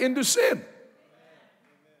back into sin.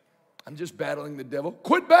 I'm just battling the devil.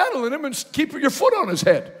 Quit battling him and keep your foot on his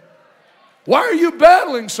head. Why are you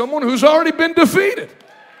battling someone who's already been defeated?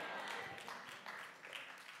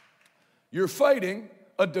 You're fighting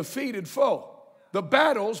a defeated foe. The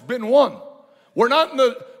battle's been won. We're not in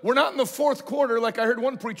the fourth quarter like I heard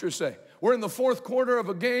one preacher say. We're in the fourth quarter of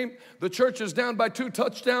a game. The church is down by 2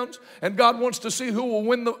 touchdowns, and God wants to see who will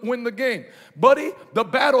win the game. Buddy, the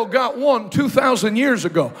battle got won 2,000 years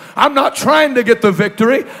ago. I'm not trying to get the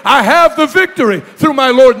victory. I have the victory through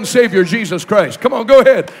my Lord and Savior, Jesus Christ. Come on, go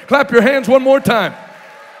ahead. Clap your hands one more time.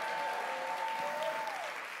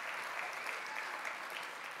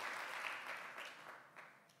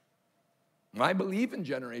 I believe in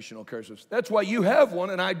generational curses. That's why you have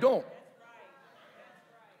one and I don't.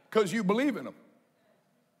 Because you believe in them.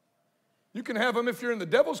 You can have them if you're in the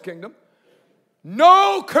devil's kingdom.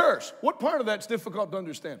 No curse. What part of that's difficult to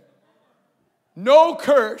understand? No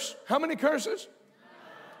curse. How many curses?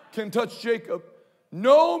 Can touch Jacob.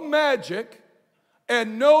 No magic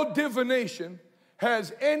and no divination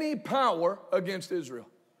has any power against Israel.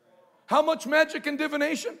 How much magic and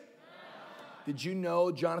divination? Did you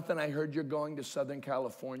know, Jonathan, I heard you're going to Southern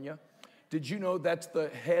California. Did you know that's the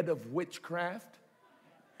head of witchcraft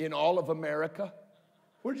in all of America?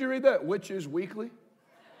 Where did you read that? Witches Weekly?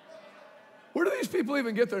 Where do these people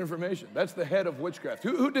even get their information? That's the head of witchcraft.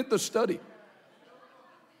 Who did the study?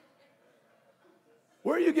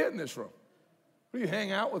 Where are you getting this from? Do you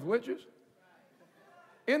hang out with witches?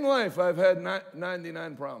 In life, I've had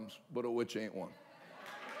 99 problems, but a witch ain't one.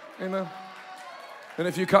 Amen? And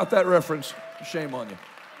if you caught that reference, shame on you.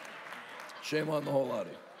 Shame on the whole lot of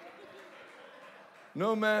you.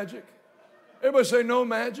 No magic. Everybody say no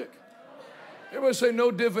magic. Everybody say no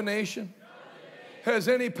divination has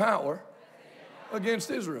any power against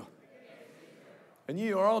Israel. And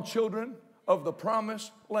ye are all children of the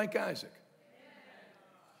promise like Isaac.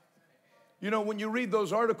 You know, when you read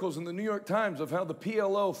those articles in the New York Times of how the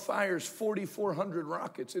PLO fires 4,400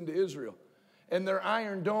 rockets into Israel, and their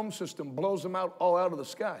Iron Dome system blows them all out of the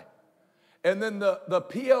sky. And then the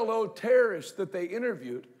PLO terrorists that they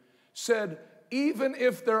interviewed said, even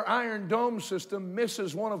if their Iron Dome system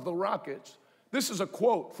misses one of the rockets, this is a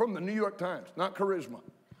quote from the New York Times, not charisma.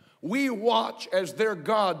 We watch as their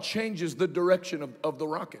God changes the direction of the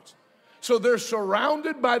rockets. So they're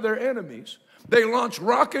surrounded by their enemies. They launch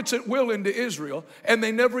rockets at will into Israel, and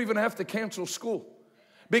they never even have to cancel school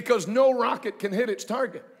because no rocket can hit its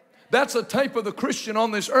target. That's a type of the Christian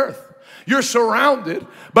on this earth. You're surrounded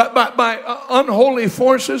by unholy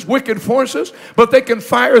forces, wicked forces, but they can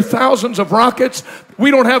fire thousands of rockets.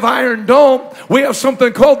 We don't have Iron Dome. We have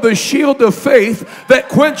something called the shield of faith that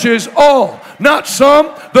quenches all. Not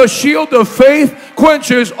some. The shield of faith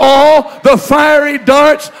quenches all the fiery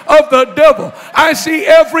darts of the devil. I see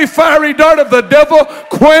every fiery dart of the devil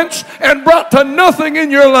quenched and brought to nothing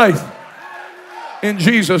in your life. In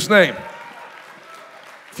Jesus' name.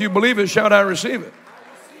 If you believe it, shout, I receive it.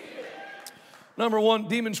 Number one,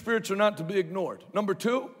 demon spirits are not to be ignored. Number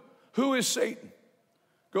two, who is Satan?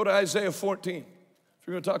 Go to Isaiah 14. If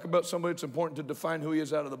you're going to talk about somebody, it's important to define who he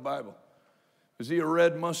is out of the Bible. Is he a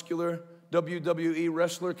red, muscular, WWE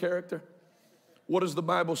wrestler character? What does the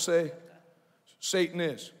Bible say Satan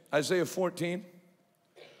is? Isaiah 14.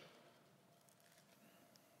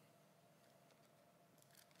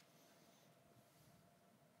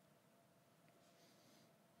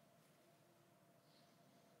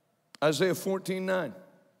 Isaiah 14:9.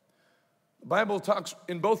 The Bible talks,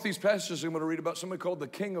 in both these passages I'm going to read about somebody called the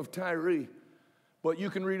King of Tyre. But you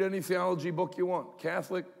can read any theology book you want.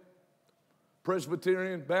 Catholic,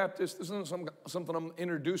 Presbyterian, Baptist. This isn't something I'm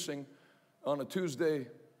introducing on a Tuesday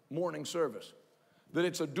morning service. That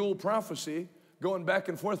it's a dual prophecy going back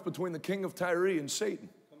and forth between the King of Tyre and Satan.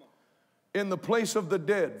 In the place of the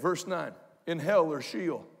dead, verse 9, in hell or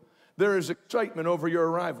Sheol, there is excitement over your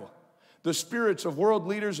arrival. The spirits of world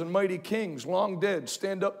leaders and mighty kings, long dead,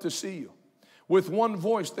 stand up to see you. With one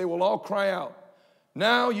voice, they will all cry out,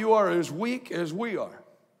 now you are as weak as we are.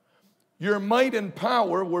 Your might and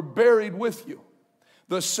power were buried with you.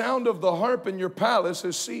 The sound of the harp in your palace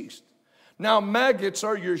has ceased. Now maggots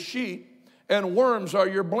are your sheet and worms are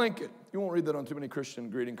your blanket. You won't read that on too many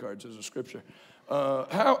Christian greeting cards as a scripture.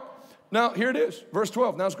 Now, here it is, verse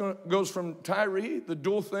 12. Now it goes from Tyre, the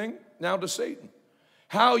dual thing, now to Satan.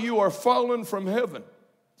 How you are fallen from heaven.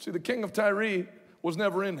 See, the king of Tyre was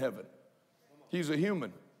never in heaven. He's a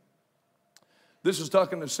human. This is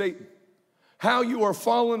talking to Satan. How you are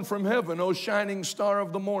fallen from heaven, O shining star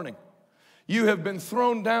of the morning. You have been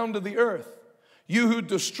thrown down to the earth. You who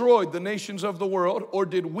destroyed the nations of the world, or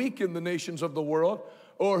did weaken the nations of the world,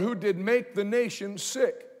 or who did make the nations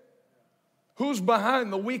sick. Who's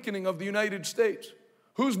behind the weakening of the United States?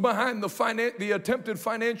 Who's behind the attempted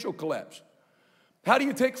financial collapse? How do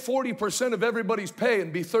you take 40% of everybody's pay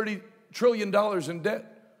and be $30 trillion in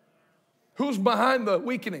debt? Who's behind the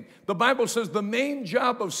weakening? The Bible says the main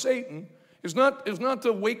job of Satan is not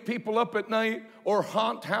to wake people up at night or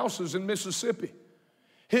haunt houses in Mississippi.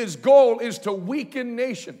 His goal is to weaken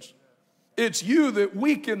nations. It's you that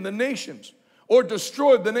weaken the nations or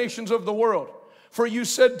destroyed the nations of the world. For you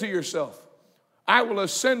said to yourself, I will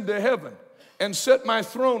ascend to heaven and set my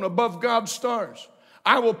throne above God's stars.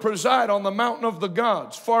 I will preside on the mountain of the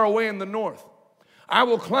gods far away in the north. I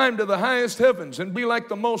will climb to the highest heavens and be like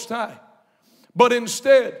the Most High. But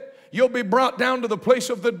instead, you'll be brought down to the place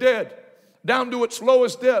of the dead, down to its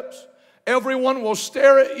lowest depths. Everyone will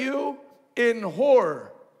stare at you in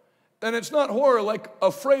horror. And it's not horror like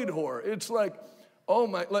afraid horror. It's like, oh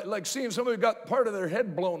my, like seeing somebody got part of their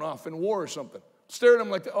head blown off in war or something. Stare at them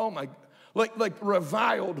like, oh my, like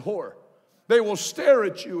reviled horror. They will stare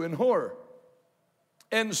at you in horror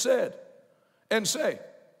and say,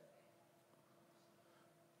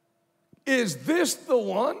 is this the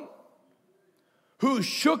one who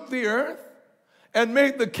shook the earth and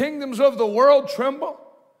made the kingdoms of the world tremble?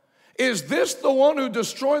 Is this the one who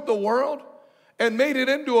destroyed the world and made it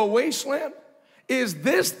into a wasteland? Is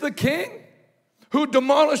this the king who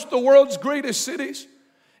demolished the world's greatest cities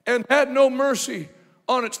and had no mercy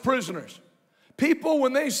on its prisoners? People,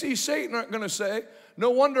 when they see Satan, aren't going to say, no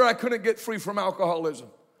wonder I couldn't get free from alcoholism.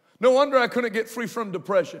 No wonder I couldn't get free from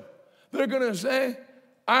depression. They're going to say,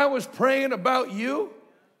 I was praying about you.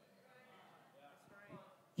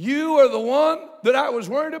 You are the one that I was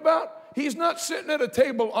worried about. He's not sitting at a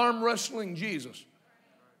table arm wrestling Jesus.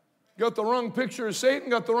 Got the wrong picture of Satan,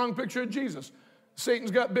 got the wrong picture of Jesus. Satan's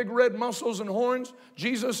got big red muscles and horns.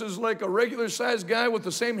 Jesus is like a regular sized guy with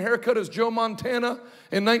the same haircut as Joe Montana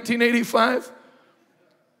in 1985.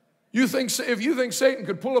 If you think Satan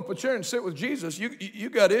could pull up a chair and sit with Jesus, you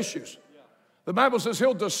got issues. The Bible says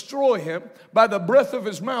he'll destroy him by the breath of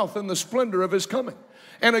his mouth and the splendor of his coming.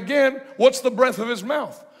 And again, what's the breath of his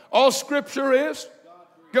mouth? All scripture is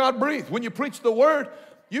God breathed. When you preach the word,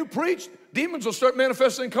 you preach, demons will start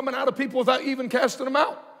manifesting and coming out of people without even casting them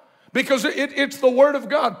out. Because it's the word of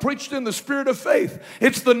God preached in the spirit of faith.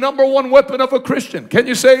 It's the number one weapon of a Christian. Can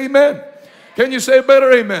you say amen? Can you say better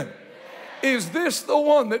amen? Is this the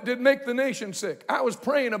one that did make the nation sick? I was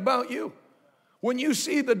praying about you. When you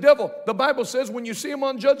see the devil, the Bible says when you see him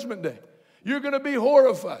on Judgment Day, you're going to be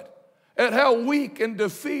horrified at how weak and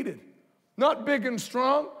defeated, not big and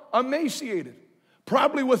strong, emaciated,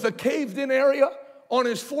 probably with a caved in area on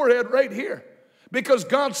his forehead right here. Because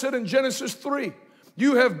God said in Genesis 3,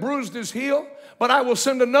 you have bruised his heel, but I will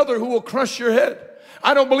send another who will crush your head.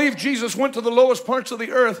 I don't believe Jesus went to the lowest parts of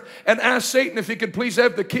the earth and asked Satan if he could please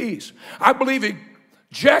have the keys. I believe he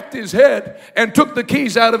jacked his head and took the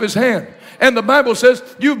keys out of his hand. And the Bible says,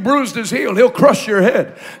 you've bruised his heel, he'll crush your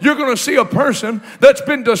head. You're going to see a person that's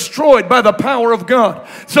been destroyed by the power of God.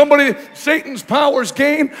 Satan's powers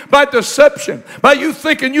gained by deception, by you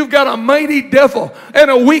thinking you've got a mighty devil and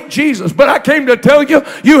a weak Jesus. But I came to tell you,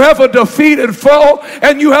 you have a defeated foe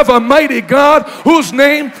and you have a mighty God whose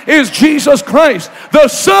name is Jesus Christ, the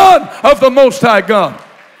Son of the Most High God.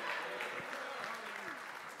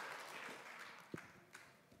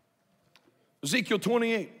 Ezekiel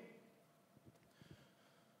 28.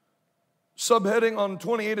 Subheading on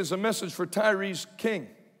 28 is a message for Tyre's king.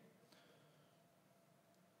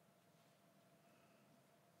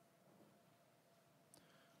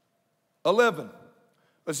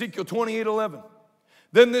 Ezekiel 28:11.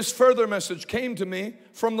 Then this further message came to me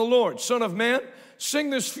from the Lord. Son of man,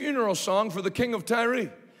 sing this funeral song for the king of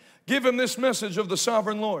Tyre. Give him this message of the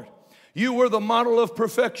sovereign Lord. You were the model of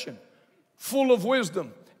perfection, full of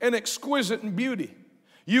wisdom and exquisite in beauty.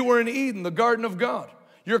 You were in Eden, the garden of God.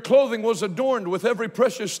 Your clothing was adorned with every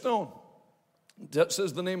precious stone. That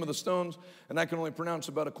says the name of the stones, and I can only pronounce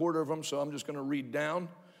about a quarter of them, so I'm just going to read down.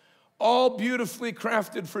 All beautifully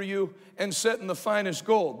crafted for you and set in the finest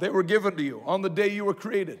gold. They were given to you on the day you were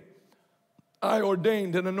created. I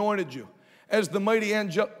ordained and anointed you as the mighty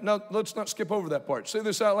angel. Now, let's not skip over that part. Say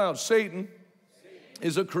this out loud. Satan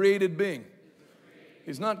is a created being.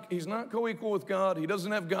 He's not co-equal with God. He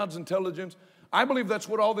doesn't have God's intelligence. I believe that's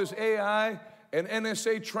what all this AI and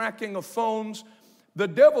NSA tracking of phones, the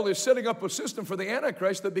devil is setting up a system for the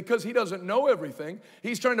Antichrist that because he doesn't know everything,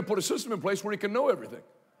 he's trying to put a system in place where he can know everything.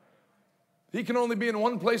 He can only be in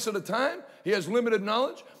one place at a time. He has limited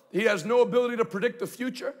knowledge. He has no ability to predict the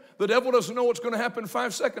future. The devil doesn't know what's going to happen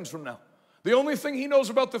 5 seconds from now. The only thing he knows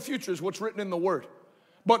about the future is what's written in the Word.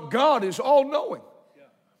 But God is all-knowing.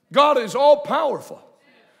 God is all-powerful.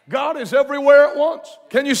 God is everywhere at once.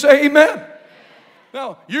 Can you say amen?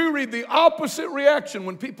 Now, you read the opposite reaction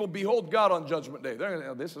when people behold God on Judgment Day.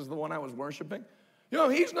 This is the one I was worshiping. You know,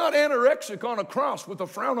 he's not anorexic on a cross with a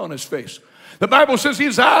frown on his face. The Bible says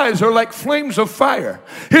his eyes are like flames of fire.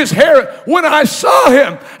 His hair, when I saw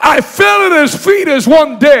him, I fell at his feet as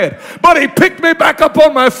one dead. But he picked me back up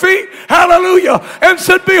on my feet, hallelujah, and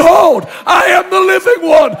said, behold, I am the living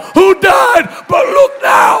one who died. But look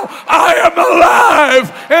now, I am alive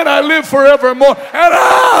and I live forevermore. And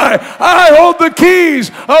I hold the keys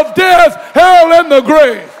of death, hell, and the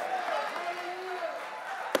grave.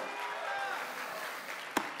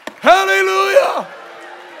 Hallelujah.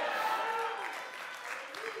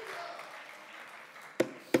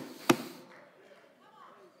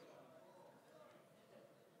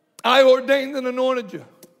 I ordained and anointed you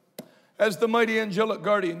as the mighty angelic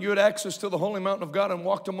guardian. You had access to the holy mountain of God and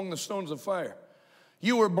walked among the stones of fire.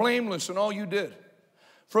 You were blameless in all you did,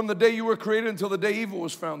 from the day you were created until the day evil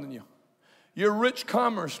was found in you. Your rich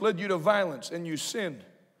commerce led you to violence, and you sinned.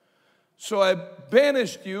 So I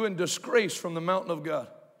banished you in disgrace from the mountain of God.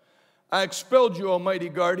 I expelled you, almighty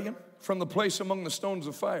guardian, from the place among the stones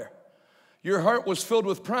of fire. Your heart was filled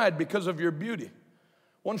with pride because of your beauty.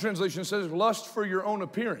 One translation says lust for your own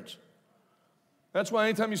appearance. That's why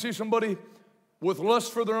anytime you see somebody with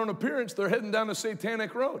lust for their own appearance, they're heading down the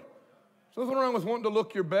satanic road. There's nothing wrong with wanting to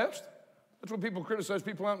look your best. That's what people criticize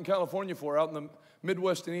people out in California for, out in the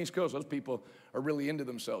Midwest and East Coast. Those people are really into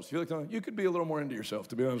themselves. You could be a little more into yourself,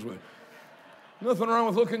 to be honest with you. Nothing wrong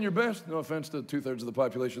with looking your best. No offense to 2/3 of the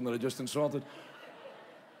population that I just insulted.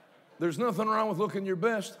 There's nothing wrong with looking your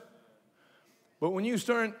best. But when you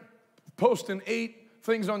start posting 8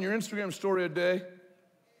 things on your Instagram story a day,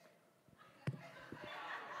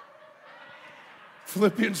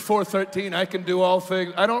 Philippians 4:13, I can do all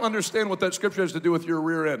things. I don't understand what that scripture has to do with your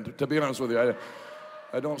rear end, to be honest with you.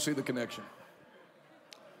 I don't see the connection.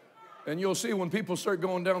 And you'll see when people start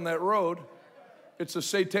going down that road, it's a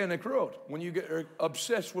satanic road. When you get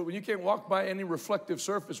obsessed with, when you can't walk by any reflective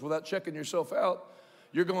surface without checking yourself out,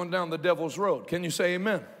 you're going down the devil's road. Can you say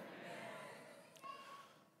amen?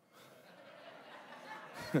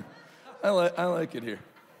 I like it here.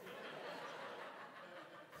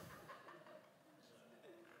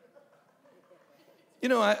 You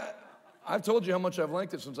know, I've told you how much I've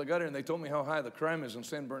liked it since I got here, and they told me how high the crime is in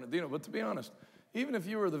San Bernardino. But to be honest, even if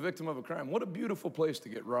you were the victim of a crime, what a beautiful place to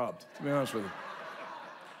get robbed, to be honest with you.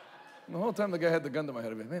 And the whole time the guy had the gun to my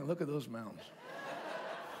head, I'd be, man, look at those mountains.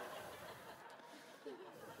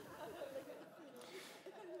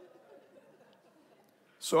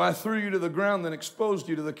 So I threw you to the ground, then exposed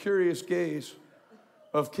you to the curious gaze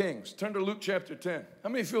of kings. Turn to Luke chapter 10. How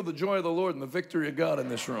many feel the joy of the Lord and the victory of God in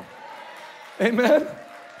this room? Amen?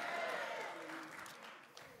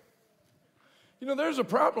 You know, there's a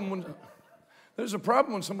problem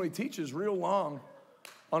when somebody teaches real long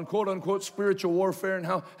on quote-unquote spiritual warfare and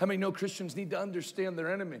how many know Christians need to understand their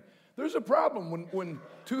enemy. There's a problem when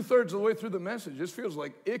 2/3 of the way through the message, this feels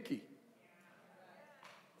like icky.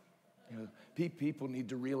 You know, people need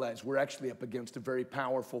to realize we're actually up against a very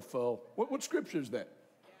powerful foe. What scripture is that?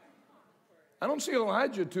 I don't see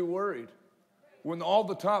Elijah too worried when all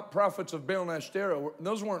the top prophets of Baal and Ashtoreth,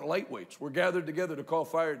 those weren't lightweights, were gathered together to call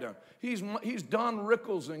fire down. He's Don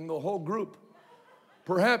Ricklesing the whole group.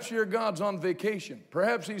 Perhaps your God's on vacation.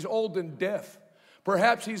 Perhaps he's old and deaf.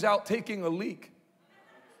 Perhaps he's out taking a leak.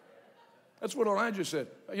 That's what Elijah said.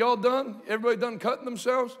 Are y'all done? Everybody done cutting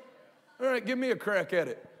themselves? All right, give me a crack at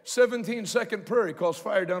it. 17-second prayer, he calls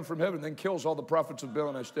fire down from heaven, then kills all the prophets of Baal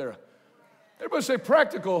and Ashtoreth. Everybody say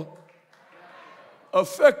practical,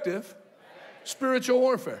 effective, spiritual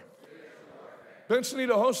warfare. Benson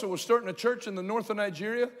Idahosa was starting a church in the north of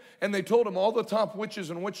Nigeria, and they told him all the top witches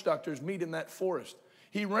and witch doctors meet in that forest.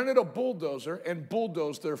 He rented a bulldozer and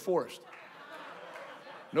bulldozed their forest.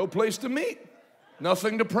 No place to meet.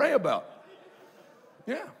 Nothing to pray about.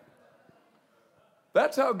 Yeah.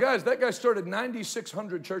 That's how, guys, that guy started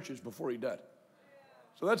 9,600 churches before he died.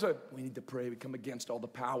 So we need to pray. We come against all the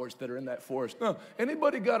powers that are in that forest. No,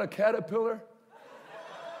 anybody got a caterpillar?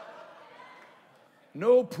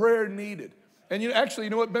 No prayer needed. And you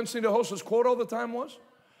know what Benson Idahosa's quote all the time was?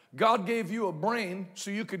 God gave you a brain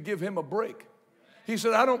so you could give him a break. He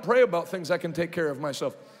said, I don't pray about things I can take care of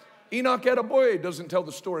myself. Enoch Adeboye doesn't tell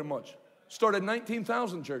the story much. Started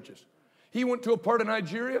 19,000 churches. He went to a part of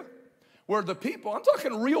Nigeria where the people, I'm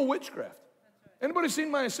talking real witchcraft. Anybody seen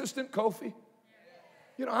my assistant, Kofi?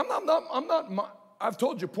 You know, I've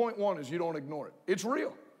told you point one is you don't ignore it. It's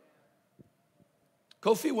real.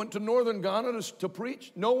 Kofi went to northern Ghana to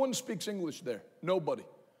preach. No one speaks English there. Nobody.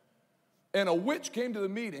 And a witch came to the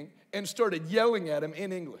meeting and started yelling at him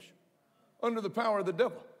in English under the power of the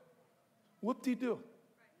devil. Whoop-de-doo.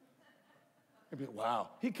 Wow.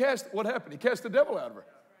 What happened? He cast the devil out of her.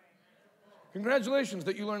 Congratulations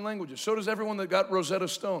that you learn languages. So does everyone that got Rosetta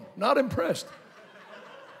Stone. Not impressed.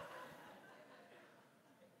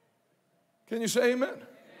 Can you say amen?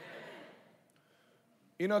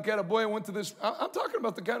 Enoch had a boy and went to this. I'm talking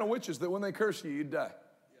about the kind of witches that when they curse you, you die.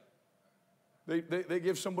 They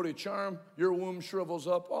give somebody a charm, your womb shrivels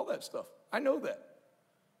up, all that stuff. I know that.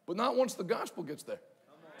 But not once the gospel gets there.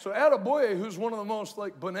 So Attaboy, who's one of the most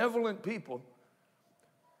benevolent people,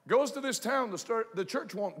 goes to this town to start. The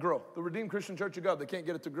church won't grow. The Redeemed Christian Church of God, they can't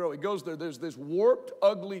get it to grow. He goes there. There's this warped,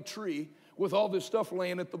 ugly tree with all this stuff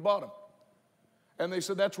laying at the bottom. And they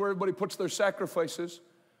said that's where everybody puts their sacrifices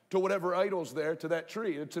to whatever idol's there, to that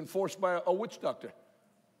tree. It's enforced by a witch doctor.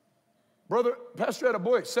 Brother, Pastor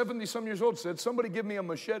Attaboy, 70-some years old, said, somebody give me a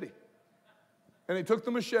machete. And he took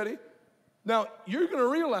the machete. Now, you're going to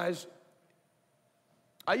realize,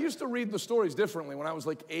 I used to read the stories differently when I was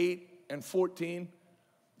 8 and 14.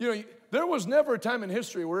 There was never a time in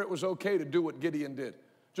history where it was okay to do what Gideon did.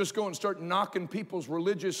 Just go and start knocking people's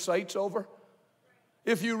religious sites over.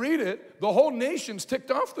 If you read it, the whole nation's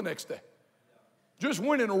ticked off the next day. Just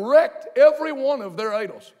went and wrecked every one of their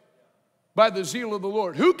idols by the zeal of the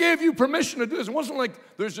Lord. Who gave you permission to do this? It wasn't like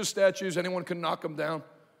there's just statues, anyone can knock them down.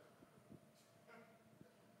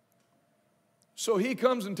 So he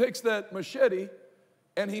comes and takes that machete,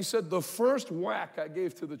 and he said, the first whack I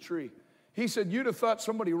gave to the tree, he said, you'd have thought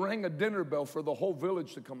somebody rang a dinner bell for the whole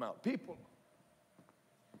village to come out. People.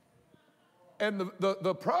 And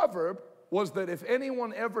the proverb was that if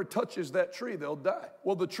anyone ever touches that tree, they'll die.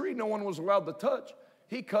 Well, the tree no one was allowed to touch.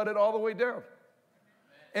 He cut it all the way down.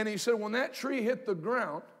 And he said when that tree hit the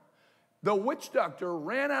ground, the witch doctor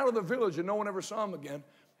ran out of the village and no one ever saw him again.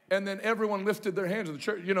 And then everyone lifted their hands in the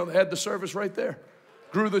church. They had the service right there.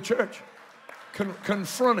 Grew the church.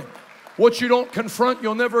 Confronting. What you don't confront,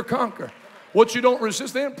 you'll never conquer. What you don't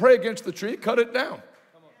resist, they didn't pray against the tree, cut it down.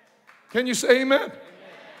 Can you say amen?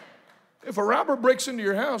 If a robber breaks into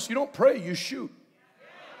your house, you don't pray, you shoot.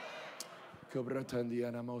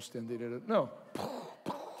 No.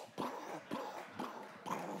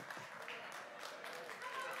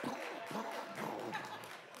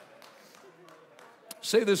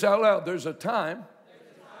 Say this out loud. There's a time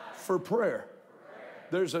for prayer.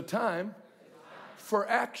 There's a time for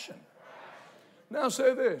action. Now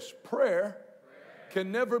say this. Prayer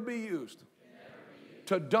can never be used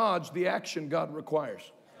to dodge the action God requires.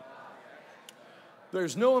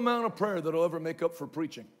 There's no amount of prayer that'll ever make up for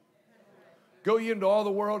preaching. Go ye into all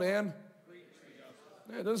the world and...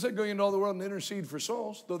 It doesn't say go ye into all the world and intercede for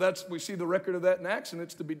souls, though we see the record of that in Acts and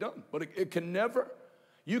it's to be done. But it can never...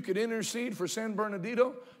 You could intercede for San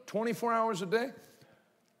Bernardino 24 hours a day,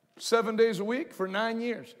 7 days a week for 9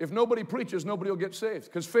 years. If nobody preaches, nobody will get saved.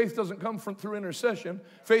 Because faith doesn't come through intercession.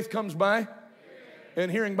 Faith comes by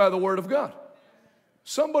and hearing by the word of God.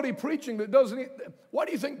 Somebody preaching that doesn't... Why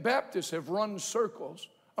do you think Baptists have run circles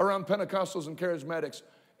around Pentecostals and Charismatics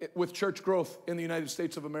with church growth in the United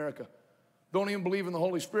States of America? Don't even believe in the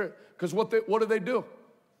Holy Spirit. Because what do they do?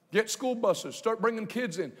 Get school buses, start bringing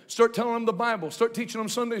kids in, start telling them the Bible, start teaching them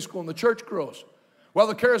Sunday school, and the church grows. While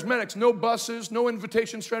the Charismatics, no buses, no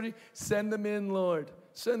invitation strategy. Send them in, Lord.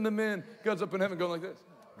 Send them in. God's up in heaven going like this.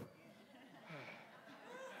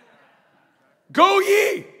 Go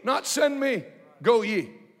ye, not send me. Go ye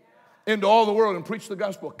into all the world and preach the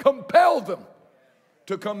gospel. Compel them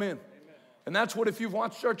to come in. And that's what, if you've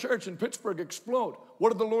watched our church in Pittsburgh explode, what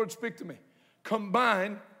did the Lord speak to me?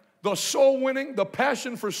 Combine the soul winning, the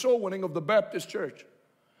passion for soul winning of the Baptist church,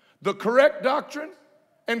 the correct doctrine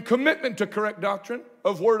and commitment to correct doctrine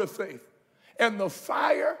of word of faith, and the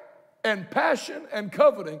fire and passion and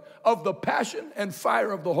coveting of the passion and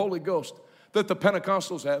fire of the Holy Ghost that the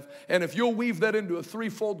Pentecostals have. And if you'll weave that into a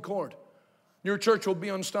threefold cord, your church will be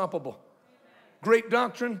unstoppable. Great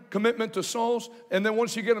doctrine, commitment to souls, and then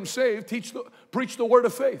once you get them saved, preach the word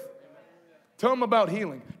of faith. Tell them about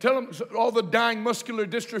healing. Tell them all the dying muscular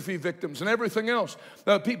dystrophy victims and everything else.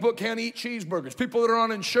 People that can't eat cheeseburgers. People that are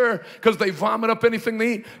uninsured because they vomit up anything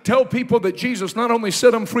they eat. Tell people that Jesus not only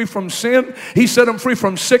set them free from sin, He set them free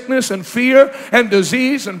from sickness and fear and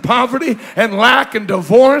disease and poverty and lack and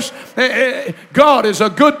divorce. God is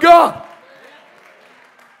a good God.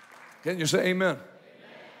 Can you say amen?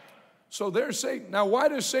 So there's Satan. Now, why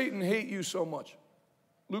does Satan hate you so much?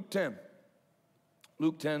 Luke 10.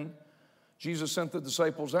 Luke 10. Jesus sent the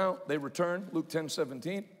disciples out. They returned. Luke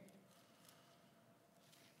 10:17.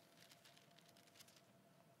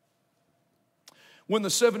 When the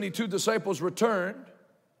 72 disciples returned,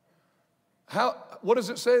 what does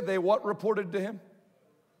it say? They what reported to him?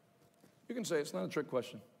 You can say it's not a trick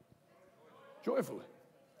question. Joyfully.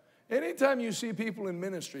 Anytime you see people in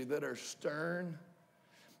ministry that are stern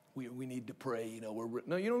we need to pray. You know,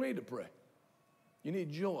 no, you don't need to pray. You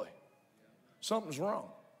need joy. Something's wrong.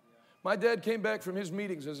 My dad came back from his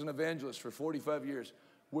meetings as an evangelist for 45 years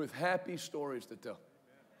with happy stories to tell.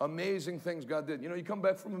 Amazing things God did. You know, you come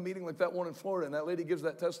back from a meeting like that one in Florida, and that lady gives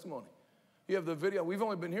that testimony. You have the video. We've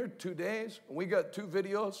only been here 2 days, and we got 2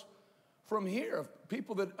 videos from here of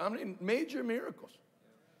people that, I mean, major miracles.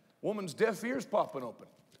 Woman's deaf ears popping open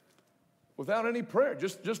without any prayer,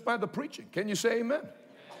 just by the preaching. Can you say amen?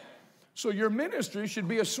 So your ministry should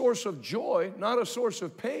be a source of joy, not a source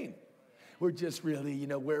of pain. We're just really, you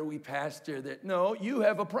know, where we pastor that. No, you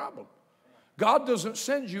have a problem. God doesn't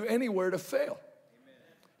send you anywhere to fail.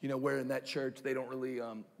 You know, where in that church they don't really,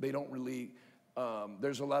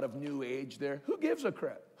 there's a lot of new age there. Who gives a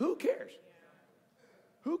crap? Who cares?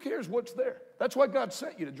 Who cares what's there? That's why God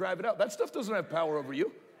sent you, to drive it out. That stuff doesn't have power over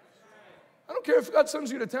you. I don't care if God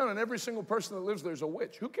sends you to town and every single person that lives there is a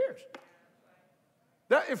witch. Who cares?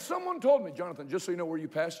 That, if someone told me, Jonathan, just so you know where you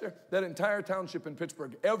pastor, that entire township in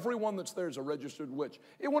Pittsburgh, everyone that's there is a registered witch,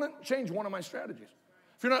 it wouldn't change one of my strategies.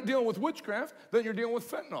 If you're not dealing with witchcraft, then you're dealing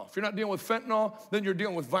with fentanyl. If you're not dealing with fentanyl, then you're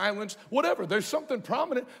dealing with violence, whatever. There's something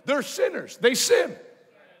prominent. They're sinners. They sin.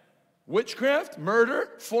 Witchcraft, murder,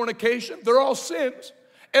 fornication, they're all sins.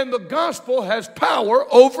 And the gospel has power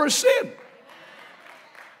over sin.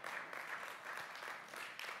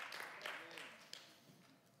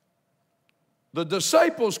 The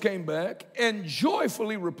disciples came back and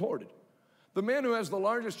joyfully reported. The man who has the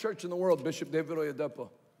largest church in the world, Bishop David Oyedepo,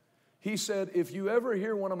 he said, if you ever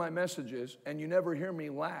hear one of my messages and you never hear me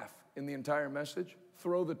laugh in the entire message,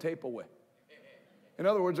 throw the tape away. In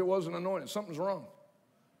other words, it wasn't anointed. Something's wrong.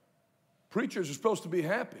 Preachers are supposed to be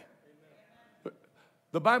happy.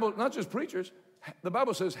 The Bible, not just preachers, the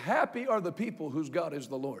Bible says, happy are the people whose God is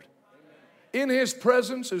the Lord. In his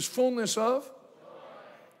presence is fullness of.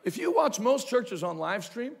 If you watch most churches on live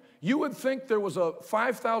stream, you would think there was a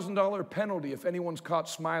 $5,000 penalty if anyone's caught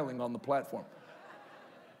smiling on the platform.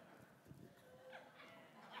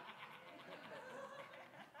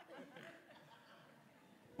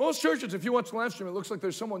 Most churches, if you watch the live stream, it looks like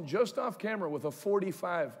there's someone just off camera with a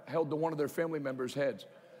 45 held to one of their family members' heads.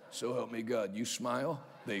 So help me God, you smile,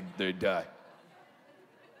 they die.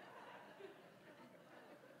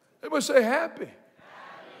 They must say, happy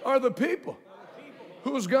are the people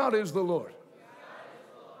whose God is the Lord.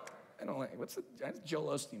 I don't like, Joel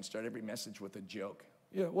Osteen start every message with a joke.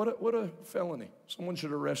 Yeah, what a felony. Someone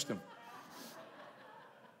should arrest him.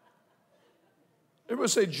 Everybody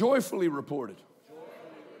say, joyfully reported.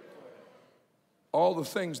 All the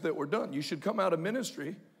things that were done. You should come out of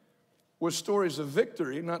ministry with stories of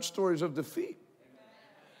victory, not stories of defeat.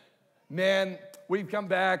 Man, we've come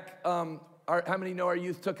back. How many know our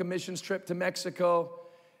youth took a missions trip to Mexico?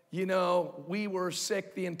 You know, we were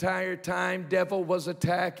sick the entire time. Devil was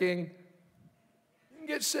attacking. You can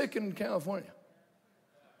get sick in California.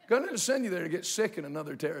 God didn't send you there to get sick in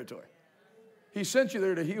another territory. He sent you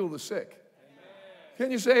there to heal the sick.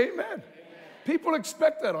 Can you say amen? People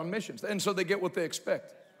expect that on missions, and so they get what they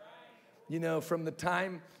expect. You know, from the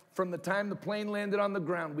time the plane landed on the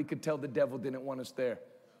ground, we could tell the devil didn't want us there.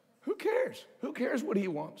 Who cares? Who cares what he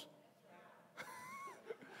wants?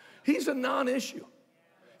 He's a non-issue.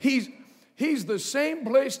 He's the same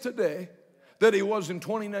place today that he was in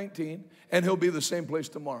 2019, and he'll be the same place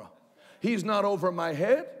tomorrow. He's not over my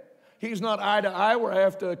head. He's not eye to eye where I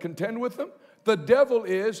have to contend with him. The devil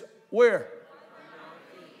is where?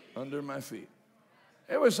 Under my feet.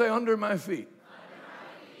 Everybody say, under my feet.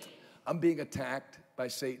 I'm being attacked by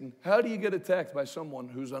Satan. How do you get attacked by someone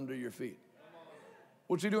who's under your feet?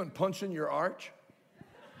 What's he doing, punching your arch?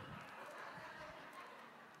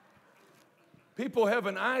 People have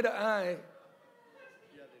an eye-to-eye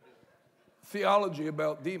theology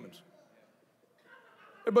about demons.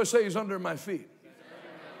 Everybody say, he's under my feet.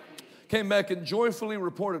 Came back and joyfully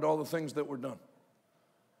reported all the things that were done.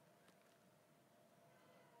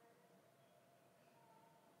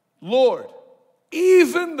 Lord,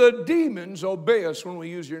 even the demons obey us when we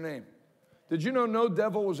use your name. Did you know no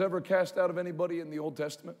devil was ever cast out of anybody in the Old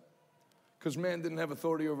Testament? Because man didn't have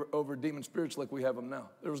authority over demon spirits like we have them now.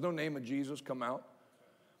 There was no name of Jesus come out.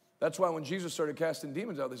 That's why when Jesus started casting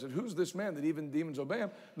demons out, they said, who's this man that even demons obey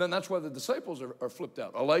him? Then that's why the disciples are flipped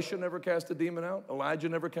out. Elisha never cast a demon out. Elijah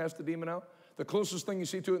never cast a demon out. The closest thing you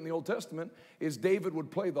see to it in the Old Testament is David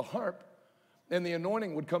would play the harp, and the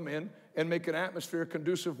anointing would come in and make an atmosphere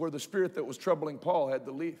conducive where the spirit that was troubling Paul had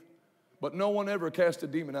to leave. But no one ever cast a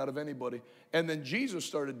demon out of anybody. And then Jesus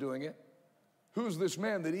started doing it. Who's this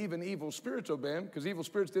man that even evil spirits obey him? Because evil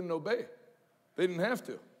spirits didn't obey. They didn't have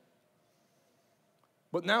to.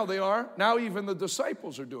 But now they are. Now even the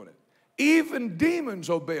disciples are doing it. Even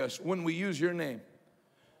demons obey us when we use your name.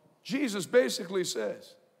 Jesus basically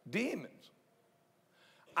says, demons.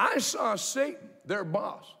 I saw Satan, their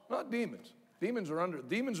boss, not demons. Demons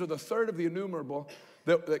are the third of the innumerable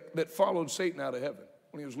that followed Satan out of heaven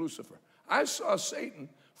when he was Lucifer. I saw Satan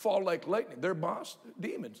fall like lightning. Their boss,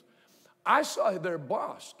 demons. I saw their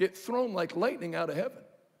boss get thrown like lightning out of heaven.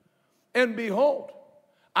 And behold,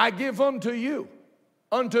 I give unto you.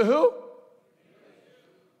 Unto who?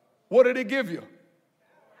 What did he give you?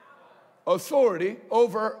 Authority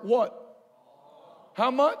over what?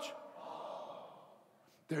 How much?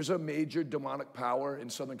 There's a major demonic power in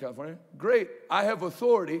Southern California. Great. I have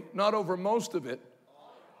authority, not over most of it,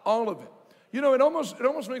 all of it. You know, it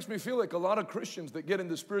almost makes me feel like a lot of Christians that get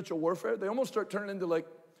into spiritual warfare, they almost start turning into like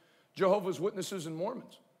Jehovah's Witnesses and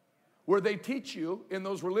Mormons, where they teach you in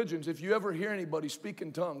those religions, if you ever hear anybody speak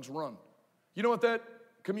in tongues, run. You know what that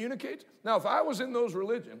communicates? Now, if I was in those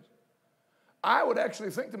religions, I would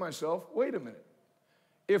actually think to myself, wait a minute.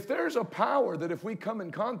 If there's a power that if we come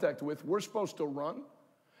in contact with, we're supposed to run,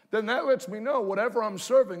 then that lets me know whatever I'm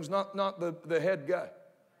serving is not the head guy.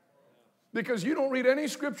 Because you don't read any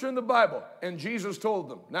scripture in the Bible, and Jesus told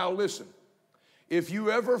them, now listen, if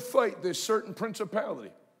you ever fight this certain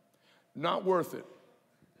principality, not worth it.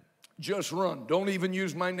 Just run. Don't even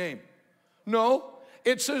use my name. No,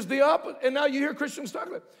 it says the opposite. And now you hear Christians talking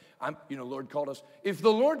about it. Lord called us. If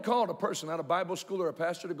the Lord called a person out of Bible school or a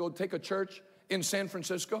pastor to go take a church in San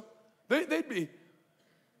Francisco, they'd be,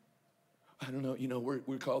 I don't know,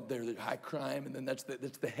 we're called there the high crime, and then that's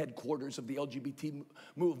the headquarters of the LGBT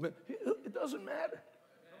movement. It doesn't matter.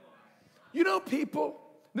 You know, people,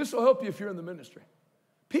 this will help you if you're in the ministry.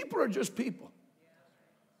 People are just people.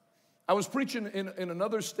 I was preaching in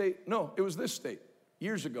another state. No, it was this state,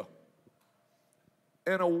 years ago.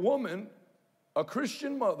 And a woman, a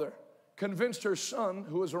Christian mother, convinced her son,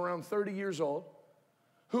 who was around 30 years old,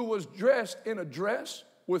 who was dressed in a dress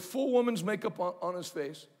with full woman's makeup on his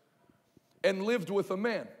face, and lived with a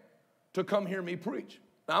man, to come hear me preach.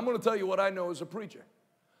 Now, I'm going to tell you what I know as a preacher.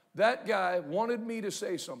 That guy wanted me to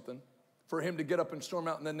say something for him to get up and storm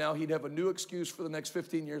out, and then now he'd have a new excuse for the next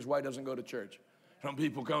 15 years why he doesn't go to church. Some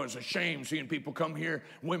people come, it's a shame seeing people come here,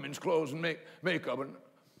 women's clothes and makeup. And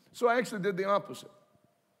so I actually did the opposite.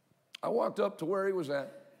 I walked up to where he was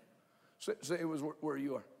at. Say it was where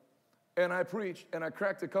you are. And I preached, and I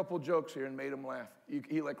cracked a couple jokes here and made him laugh.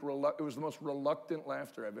 It was the most reluctant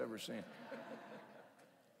laughter I've ever seen.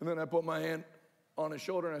 And then I put my hand on his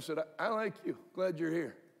shoulder, and I said, I like you. Glad you're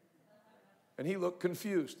here. And he looked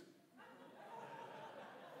confused.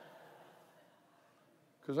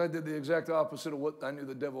 Because I did the exact opposite of what I knew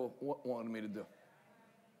the devil wanted me to do.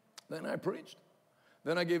 Then I preached.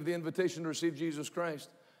 Then I gave the invitation to receive Jesus Christ.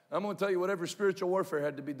 I'm going to tell you, whatever spiritual warfare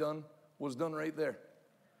had to be done was done right there.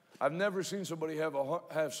 I've never seen somebody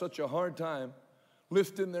have such a hard time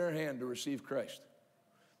lifting their hand to receive Christ.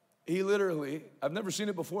 He literally, I've never seen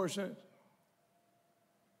it before or since.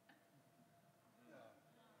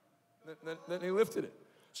 Then he lifted it.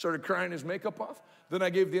 Started crying his makeup off. Then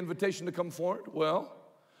I gave the invitation to come forward. Well,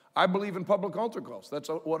 I believe in public altar calls. That's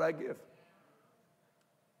what I give.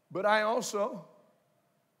 But I also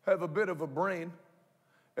have a bit of a brain.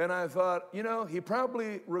 And I thought, he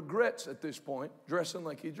probably regrets at this point dressing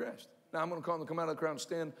like he dressed. Now I'm going to call him to come out of the crowd and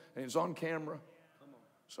stand, and he's on camera.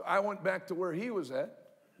 So I went back to where he was at.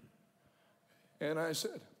 And I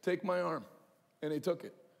said, take my arm. And he took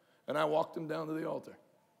it. And I walked him down to the altar.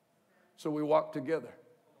 So we walked together.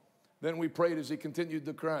 Then we prayed as he continued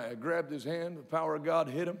to cry. I grabbed his hand. The power of God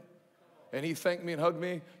hit him. And he thanked me and hugged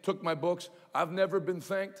me, took my books. I've never been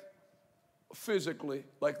thanked physically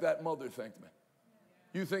like that mother thanked me.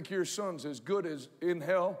 You think your son's as good as in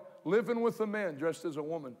hell, living with a man dressed as a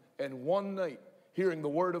woman, and one night hearing the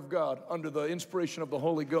word of God under the inspiration of the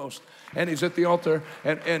Holy Ghost, and he's at the altar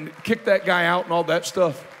and kicked that guy out and all that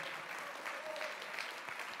stuff.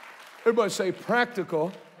 Everybody say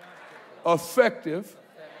practical, effective,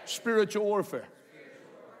 spiritual warfare.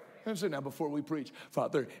 And say now before we preach,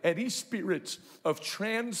 Father, any spirits of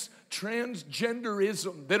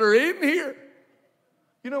transgenderism that are in here,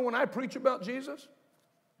 when I preach about Jesus,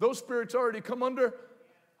 those spirits already come under.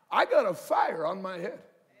 I got a fire on my head.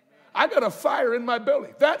 I got a fire in my belly.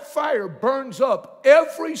 That fire burns up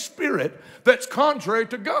every spirit that's contrary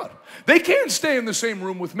to God. They can't stay in the same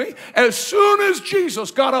room with me. As soon as Jesus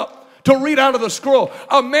got up to read out of the scroll,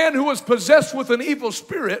 a man who was possessed with an evil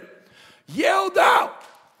spirit yelled out,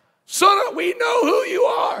 Son, we know who you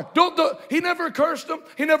are. He never cursed them.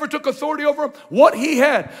 He never took authority over them. What he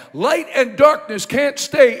had, light and darkness can't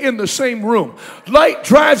stay in the same room. Light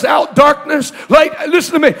drives out darkness.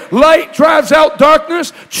 Listen to me. Light drives out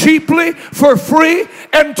darkness cheaply, for free,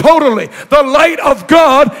 and totally. The light of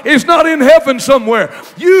God is not in heaven somewhere.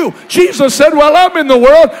 Jesus said, while I'm in the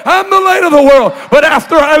world, I'm the light of the world. But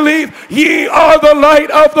after I leave, ye are the light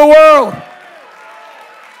of the world.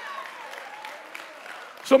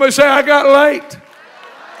 Somebody say, I got light.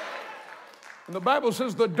 And the Bible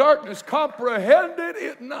says the darkness comprehended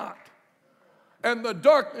it not. And the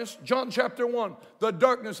darkness, John chapter 1, the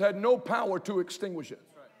darkness had no power to extinguish it.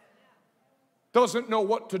 Doesn't know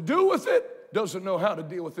what to do with it, doesn't know how to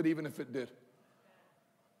deal with it even if it did.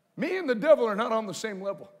 Me and the devil are not on the same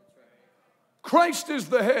level. Christ is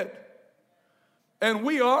the head, and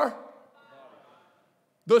we are.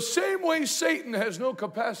 The same way Satan has no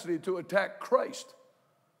capacity to attack Christ.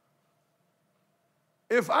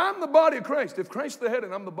 If I'm the body of Christ, if Christ's the head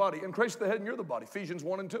and I'm the body, and Christ's the head and you're the body, Ephesians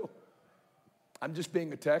 1 and 2. I'm just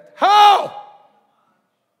being attacked. How?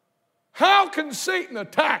 How can Satan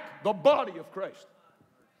attack the body of Christ?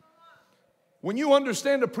 When you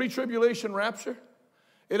understand a pre-tribulation rapture,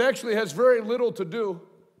 it actually has very little to do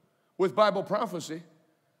with Bible prophecy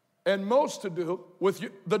and most to do with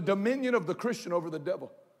the dominion of the Christian over the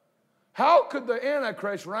devil. How could the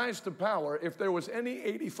Antichrist rise to power if there was any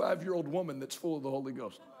 85-year-old woman that's full of the Holy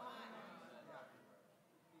Ghost?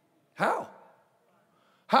 How?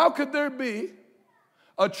 How could there be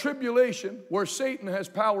a tribulation where Satan has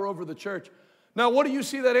power over the church? Now, what do you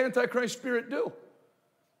see that Antichrist spirit do?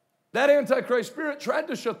 That Antichrist spirit tried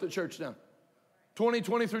to shut the church down.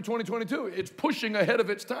 2020 through 2022, it's pushing ahead of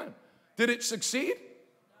its time. Did it succeed?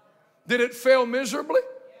 Did it fail miserably?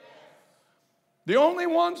 The only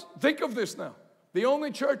ones, think of this now, the only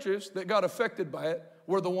churches that got affected by it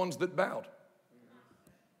were the ones that bowed.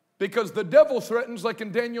 Because the devil threatens, like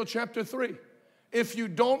in Daniel chapter 3, if you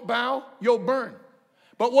don't bow, you'll burn.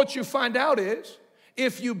 But what you find out is,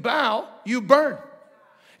 if you bow, you burn.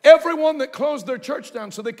 Everyone that closed their church down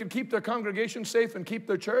so they could keep their congregation safe and keep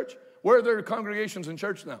their church, where are their congregations in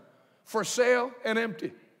church now? For sale and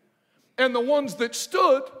empty. And the ones that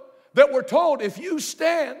stood, that were told, if you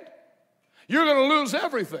stand, you're going to lose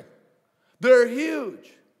everything. They're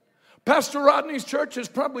huge. Pastor Rodney's church has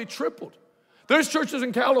probably tripled. There's churches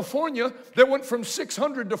in California that went from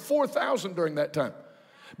 600 to 4,000 during that time.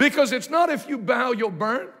 Because it's not if you bow, you'll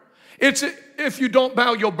burn. It's if you don't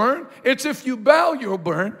bow, you'll burn. It's if you bow, you'll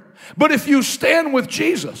burn. But if you stand with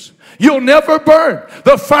Jesus, you'll never burn.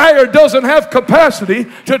 The fire doesn't have capacity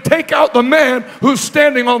to take out the man who's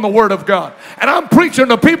standing on the Word of God. And I'm preaching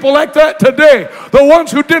to people like that today. The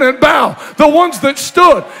ones who didn't bow. The ones that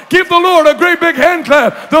stood. Give the Lord a great big hand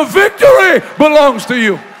clap. The victory belongs to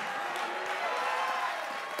you.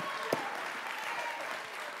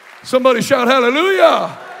 Somebody shout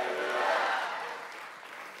hallelujah.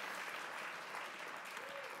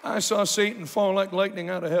 I saw Satan fall like lightning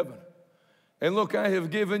out of heaven. And look, I have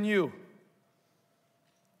given you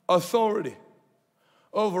authority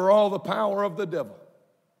over all the power of the devil.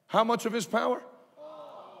 How much of his power?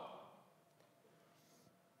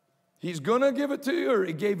 He's going to give it to you, or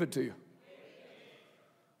he gave it to you?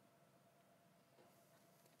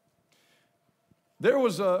 There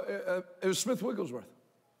was it was Smith Wigglesworth.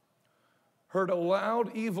 Heard a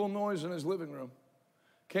loud, evil noise in his living room.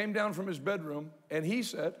 Came down from his bedroom, and he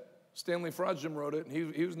said, Stanley Frodsham wrote it,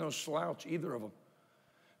 and he was no slouch, either of them,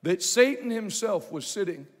 that Satan himself was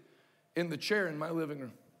sitting in the chair in my living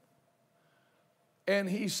room. And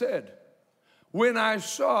he said, when I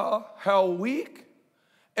saw how weak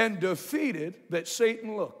and defeated that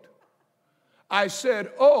Satan looked, I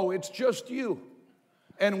said, oh, it's just you,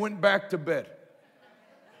 and went back to bed.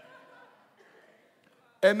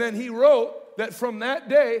 And then he wrote that from that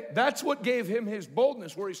day, that's what gave him his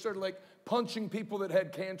boldness, where he started like punching people that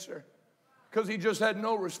had cancer, because he just had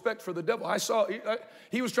no respect for the devil. I saw,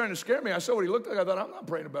 he was trying to scare me. I saw what he looked like. I thought, I'm not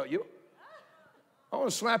praying about you. I want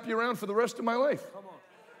to slap you around for the rest of my life.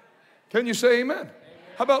 Can you say amen?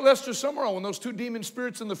 How about Lester Summerall, when those two demon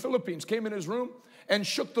spirits in the Philippines came in his room and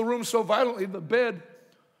shook the room so violently, the bed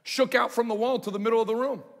shook out from the wall to the middle of the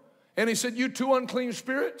room. And he said, you two unclean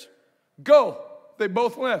spirits, go. They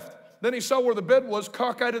both left. Then he saw where the bed was,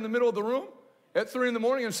 cockeyed in the middle of the room at 3 in the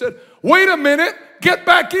morning, and said, wait a minute, get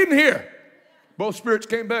back in here. Both spirits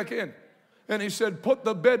came back in. And he said, put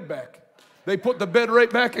the bed back. They put the bed right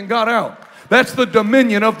back and got out. That's the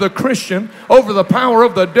dominion of the Christian over the power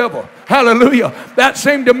of the devil. Hallelujah. That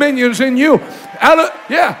same dominion's in you.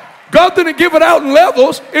 Yeah. God didn't give it out in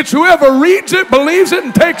levels. It's whoever reads it, believes it,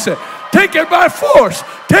 and takes it. Take it by force.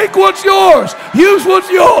 Take what's yours. Use what's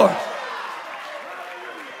yours.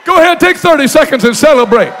 Go ahead, take 30 seconds and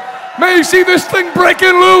celebrate. May you see this thing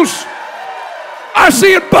breaking loose. I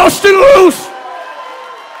see it busting loose.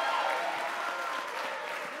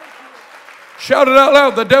 Shout it out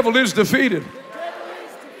loud. The devil is defeated.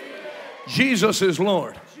 Jesus is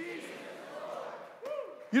Lord.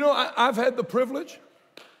 You know, I've had the privilege.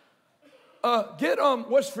 Get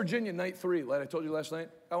West Virginia Night 3, like I told you last night.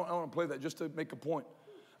 I want to play that just to make a point.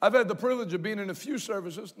 I've had the privilege of being in a few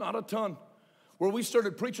services, not a ton, where we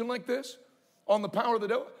started preaching like this on the power of the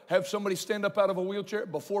devil. Have somebody stand up out of a wheelchair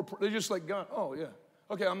before, they're just like, God, oh yeah,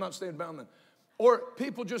 okay, I'm not staying bound then. Or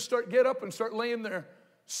people just get up and start laying their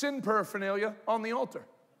sin paraphernalia on the altar.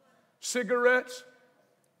 Cigarettes,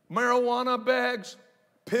 marijuana bags,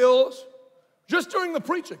 pills, just during the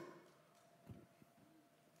preaching.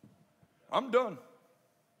 I'm done.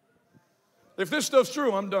 If this stuff's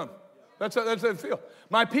true, I'm done. That's how I feel.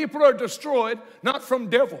 My people are destroyed, not from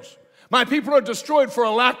devils. My people are destroyed for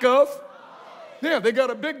a lack of. Yeah, they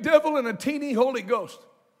got a big devil and a teeny Holy Ghost.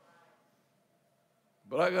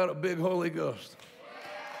 But I got a big Holy Ghost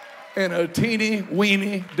and a teeny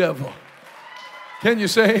weeny devil. Can you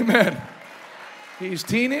say amen? He's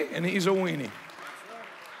teeny and he's a weenie.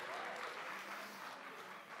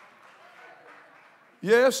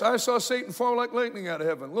 Yes, I saw Satan fall like lightning out of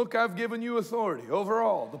heaven. Look, I've given you authority over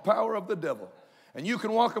all, the power of the devil. And you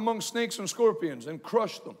can walk among snakes and scorpions and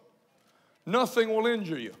crush them. Nothing will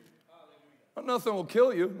injure you. Nothing will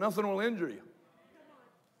kill you. Nothing will injure you.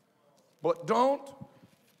 But don't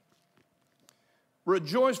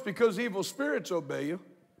rejoice because evil spirits obey you.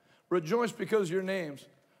 Rejoice because your names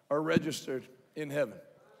are registered in heaven.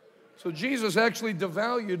 So Jesus actually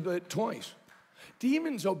devalued it twice.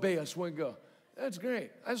 Demons obey us when we go. That's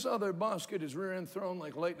great. I saw their boss get his rear end thrown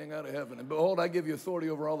like lightning out of heaven. And behold, I give you authority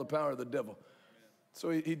over all the power of the devil. So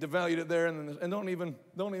he devalued it there. And don't even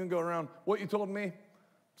go around. What you told me,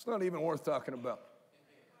 it's not even worth talking about.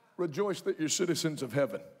 Rejoice that you're citizens of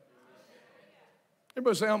heaven.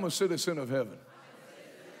 Everybody say, I'm a citizen of heaven.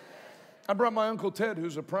 I brought my Uncle Ted,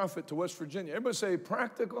 who's a prophet, to West Virginia. Everybody say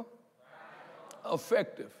practical,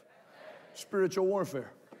 effective, spiritual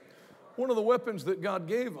warfare. One of the weapons that God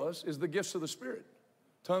gave us is the gifts of the Spirit.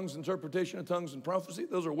 Tongues, interpretation of tongues, and prophecy.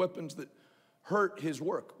 Those are weapons that hurt his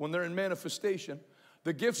work. When they're in manifestation,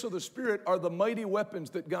 the gifts of the Spirit are the mighty weapons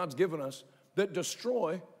that God's given us that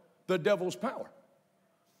destroy the devil's power.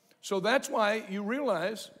 So that's why you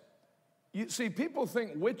realize, you see, people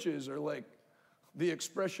think witches are like the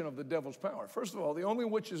expression of the devil's power. First of all, the only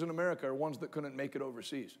witches in America are ones that couldn't make it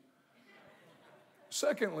overseas.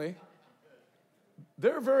 Secondly,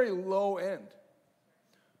 they're very low end.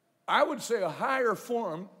 I would say a higher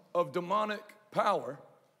form of demonic power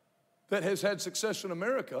that has had success in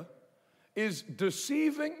America is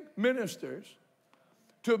deceiving ministers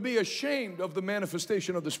to be ashamed of the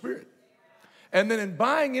manifestation of the Spirit. And then in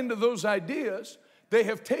buying into those ideas, they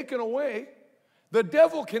have taken away. The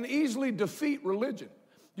devil can easily defeat religion.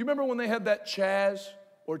 You remember when they had that Chaz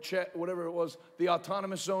or whatever it was, the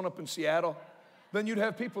autonomous zone up in Seattle? Then you'd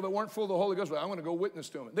have people that weren't full of the Holy Ghost. Well, I'm going to go witness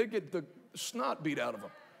to them. They'd get the snot beat out of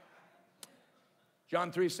them.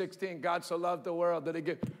 John 3:16, God so loved the world that he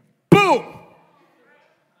gave, boom!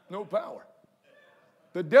 No power.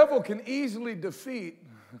 The devil can easily defeat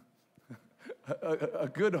a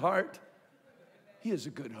good heart. He has a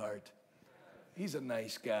good heart. He's a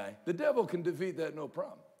nice guy. The devil can defeat that no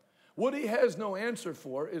problem. What he has no answer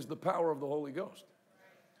for is the power of the Holy Ghost.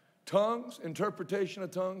 Tongues, interpretation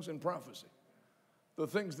of tongues, and prophecy. The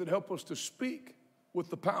things that help us to speak with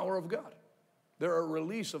the power of God. They're a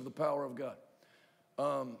release of the power of God.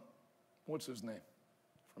 What's his name?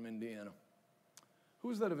 From Indiana.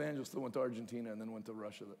 Who's that evangelist that went to Argentina and then went to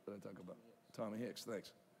Russia that I talk about? Tommy Hicks,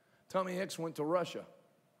 thanks. Tommy Hicks went to Russia.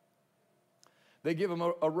 They give him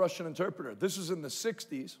a Russian interpreter. This is in the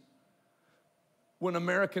 60s when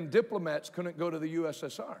American diplomats couldn't go to the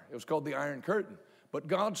USSR. It was called the Iron Curtain. But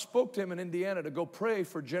God spoke to him in Indiana to go pray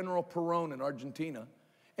for General Perón in Argentina.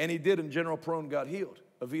 And he did, and General Perón got healed.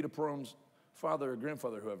 Evita Perón's father or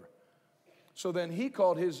grandfather, whoever. So then he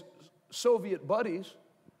called his Soviet buddies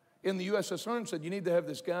in the USSR and said, you need to have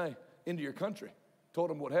this guy into your country. Told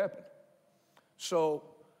him what happened. So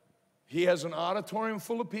he has an auditorium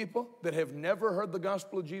full of people that have never heard the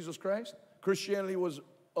gospel of Jesus Christ. Christianity was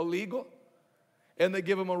illegal. And they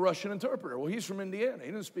give him a Russian interpreter. Well, he's from Indiana.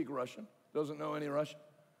 He didn't speak Russian. Doesn't know any Russian.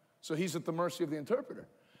 So he's at the mercy of the interpreter.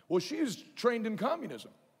 Well, she's trained in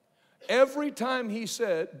communism. Every time he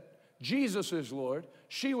said, Jesus is Lord,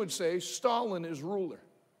 she would say, Stalin is ruler.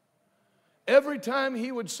 Every time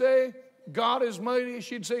he would say, God is mighty.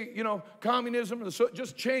 She'd say, communism,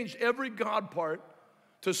 just changed every God part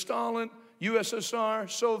to Stalin, USSR,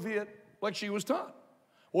 Soviet, like she was taught.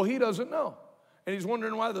 Well, he doesn't know. And he's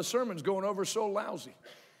wondering why the sermon's going over so lousy.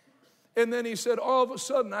 And then he said, all of a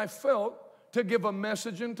sudden, I felt to give a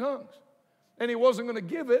message in tongues. And he wasn't going to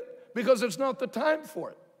give it because it's not the time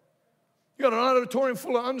for it. You got an auditorium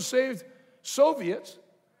full of unsaved Soviets.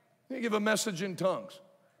 You give a message in tongues.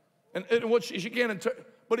 And what she can't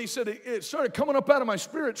but he said, it started coming up out of my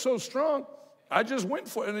spirit so strong, I just went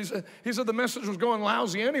for it. And he said the message was going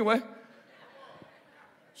lousy anyway.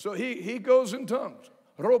 So he goes in tongues.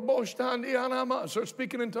 Starts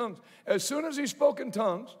speaking in tongues. As soon as he spoke in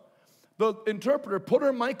tongues, the interpreter put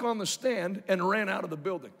her mic on the stand and ran out of the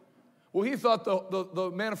building. Well, he thought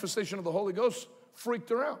the manifestation of the Holy Ghost freaked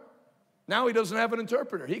her out. Now he doesn't have an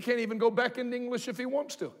interpreter. He can't even go back into English if he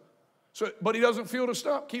wants to. But he doesn't feel to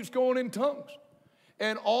stop, keeps going in tongues.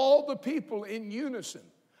 And all the people in unison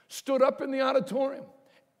stood up in the auditorium,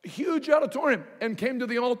 huge auditorium, and came to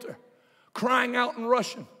the altar, crying out in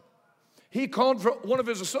Russian. He called for one of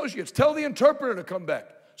his associates, tell the interpreter to come back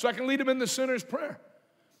so I can lead him in the sinner's prayer.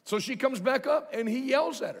 So she comes back up, and he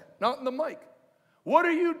yells at her, not in the mic. What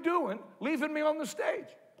are you doing leaving me on the stage?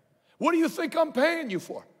 What do you think I'm paying you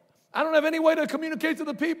for? I don't have any way to communicate to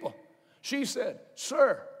the people. She said,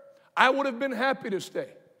 sir, I would have been happy to stay.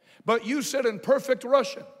 But you said in perfect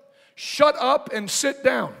Russian, shut up and sit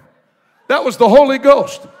down. That was the Holy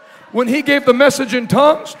Ghost. When he gave the message in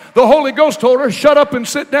tongues, the Holy Ghost told her, shut up and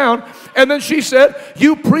sit down. And then she said,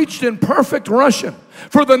 you preached in perfect Russian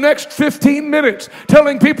for the next 15 minutes,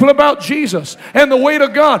 telling people about Jesus and the way to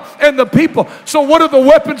God and the people. So what do the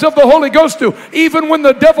weapons of the Holy Ghost do? Even when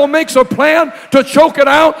the devil makes a plan to choke it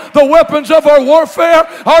out, the weapons of our warfare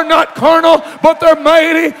are not carnal, but they're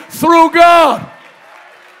mighty through God.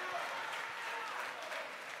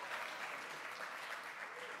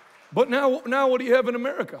 But now what do you have in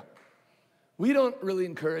America? We don't really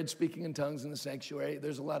encourage speaking in tongues in the sanctuary.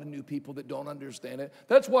 There's a lot of new people that don't understand it.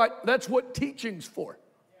 That's what teaching's for.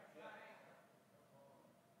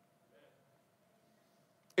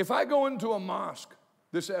 If I go into a mosque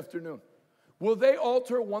this afternoon, will they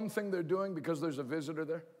alter one thing they're doing because there's a visitor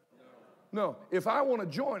there? No. If I want to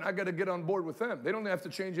join, I got to get on board with them. They don't have to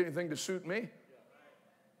change anything to suit me.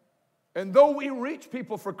 And though we reach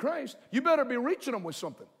people for Christ, you better be reaching them with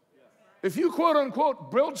something. If you, quote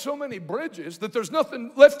unquote, build so many bridges that there's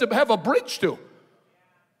nothing left to have a bridge to,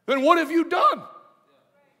 then what have you done?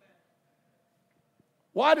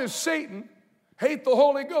 Why does Satan hate the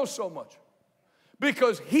Holy Ghost so much?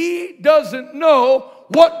 Because he doesn't know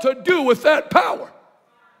what to do with that power.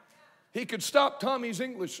 He could stop Tommy's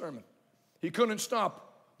English sermon. He couldn't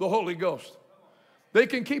stop the Holy Ghost. They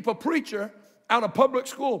can keep a preacher out of public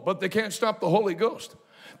school, but they can't stop the Holy Ghost.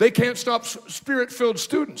 They can't stop spirit-filled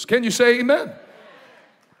students. Can you say amen?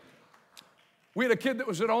 We had a kid that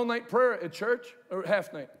was at all-night prayer at church, or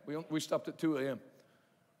half-night. We stopped at 2 a.m.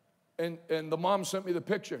 And the mom sent me the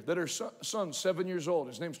picture that her son's 7 years old.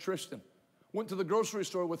 His name's Tristan. Went to the grocery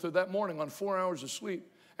store with her that morning on 4 hours of sleep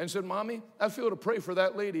and said, Mommy, I feel to pray for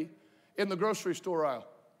that lady in the grocery store aisle.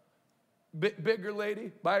 Bigger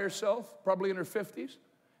lady by herself, probably in her 50s.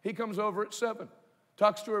 He comes over at 7.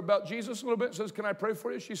 Talks to her about Jesus a little bit, says, can I pray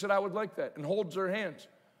for you? She said, I would like that, and holds her hands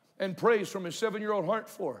and prays from his 7-year-old heart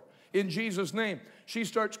for her. In Jesus' name. She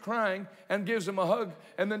starts crying and gives him a hug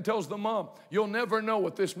and then tells the mom, you'll never know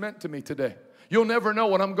what this meant to me today. You'll never know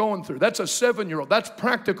what I'm going through. That's a 7-year-old. That's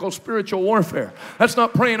practical spiritual warfare. That's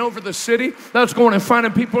not praying over the city. That's going and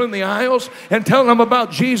finding people in the aisles and telling them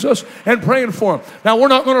about Jesus and praying for them. Now, we're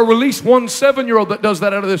not going to release one 7-year-old that does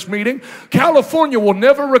that out of this meeting. California will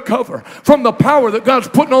never recover from the power that God's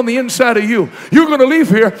putting on the inside of you. You're going to leave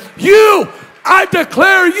here. I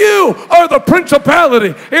declare you are the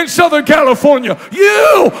principality in Southern California.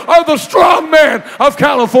 You are the strong man of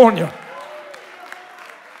California.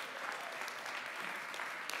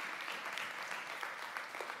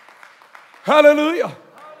 Hallelujah.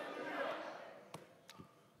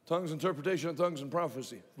 Tongues, interpretation of tongues, and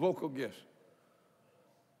prophecy. Vocal gifts.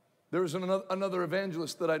 There was another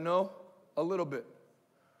evangelist that I know a little bit.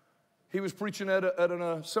 He was preaching at an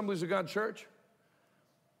Assemblies of God church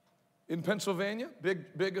in Pennsylvania.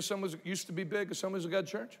 Big assemblies, used to be big Assemblies of God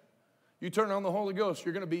church. You turn on the Holy Ghost,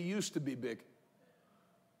 you're going to be used to be big.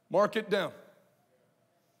 Mark it down.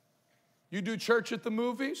 You do church at the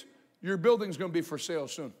movies, your building's going to be for sale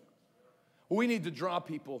soon. We need to draw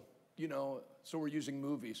people, so we're using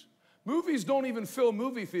movies. Movies don't even fill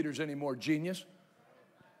movie theaters anymore, genius.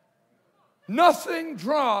 Nothing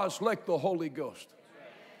draws like the Holy Ghost.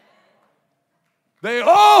 They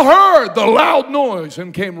all heard the loud noise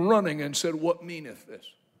and came running and said, what meaneth this?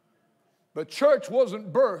 The church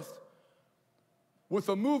wasn't birthed with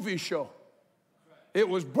a movie show. It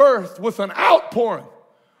was birthed with an outpouring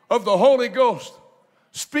of the Holy Ghost,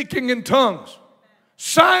 speaking in tongues,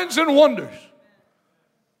 signs and wonders.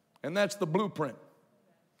 And that's the blueprint.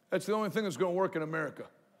 That's the only thing that's going to work in America.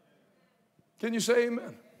 Can you say amen?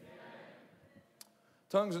 Amen.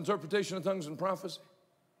 Tongues, interpretation of tongues and prophecy.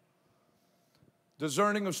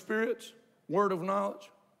 Discerning of spirits, word of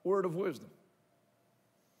knowledge, word of wisdom.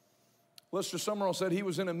 Lester Summerall said he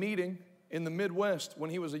was in a meeting in the Midwest when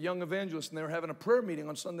he was a young evangelist, and they were having a prayer meeting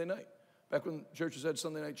on Sunday night, back when churches had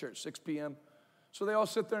Sunday night church, 6 p.m. So they all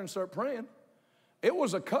sit there and start praying. It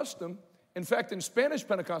was a custom. In fact, in Spanish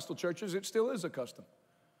Pentecostal churches, it still is a custom.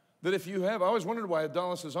 That if you have, I always wondered why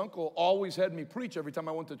Adonis's uncle always had me preach every time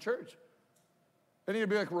I went to church. And he'd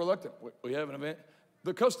be like reluctant. We have an event.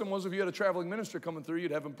 The custom was if you had a traveling minister coming through,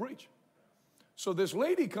 you'd have him preach. So this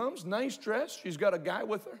lady comes, nice dress. She's got a guy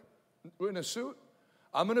with her in a suit.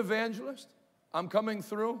 I'm an evangelist. I'm coming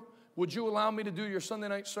through. Would you allow me to do your Sunday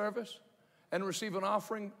night service and receive an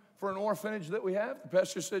offering for an orphanage that we have? The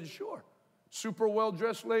pastor said, sure. Super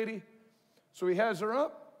well-dressed lady. So he has her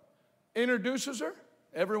up, introduces her.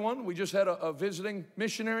 Everyone, we just had a visiting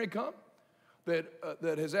missionary come that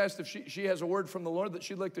has asked if she has a word from the Lord that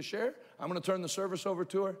she'd like to share. I'm going to turn the service over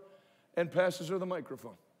to her, and passes her the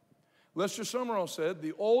microphone. Lester Summerall said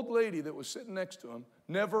the old lady that was sitting next to him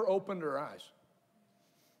never opened her eyes.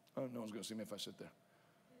 Oh, no one's going to see me if I sit there.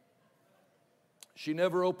 She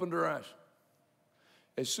never opened her eyes.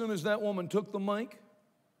 As soon as that woman took the mic,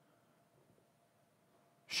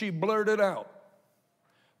 she blurted out,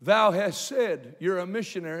 thou hast said you're a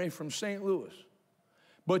missionary from St. Louis,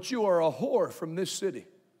 but you are a whore from this city,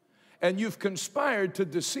 and you've conspired to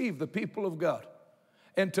deceive the people of God.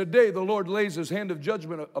 And today the Lord lays his hand of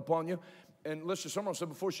judgment upon you. And Lester Summerall said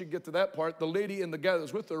before she could get to that part, the lady and the guy that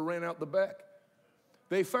was with her ran out the back.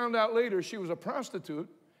 They found out later she was a prostitute,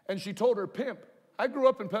 and she told her pimp. I grew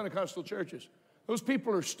up in Pentecostal churches. Those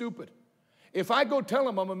people are stupid. If I go tell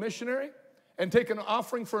them I'm a missionary and take an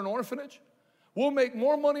offering for an orphanage, we'll make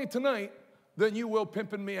more money tonight than you will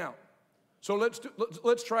pimping me out. So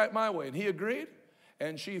let's try it my way. And he agreed,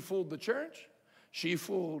 and she fooled the church. She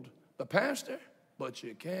fooled the pastor, but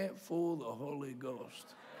you can't fool the Holy Ghost,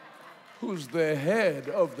 who's the head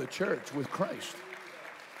of the church with Christ.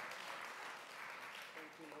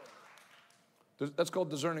 That's called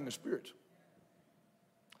discerning of spirits.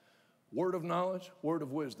 Word of knowledge, word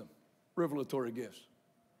of wisdom, revelatory gifts.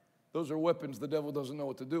 Those are weapons the devil doesn't know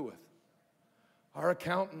what to do with. Our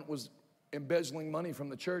accountant was embezzling money from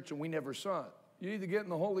the church and we never saw it. You need to get in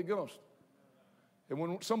the Holy Ghost. And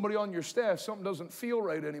when somebody on your staff, something doesn't feel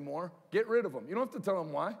right anymore, get rid of them. You don't have to tell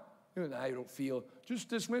them why. You don't feel. Just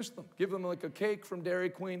dismiss them. Give them like a cake from Dairy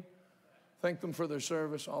Queen. Thank them for their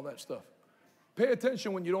service, all that stuff. Pay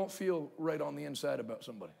attention when you don't feel right on the inside about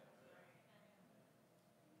somebody.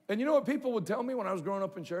 And you know what people would tell me when I was growing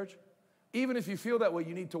up in church? Even if you feel that way,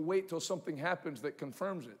 you need to wait till something happens that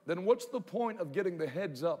confirms it. Then what's the point of getting the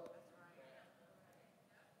heads up?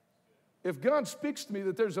 If God speaks to me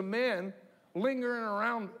that there's a man lingering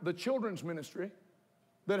around the children's ministry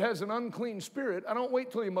that has an unclean spirit, I don't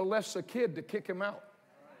wait till he molests a kid to kick him out.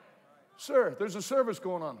 Sir, there's a service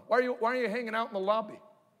going on. Why are you hanging out in the lobby?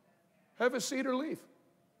 Have a seat or leave.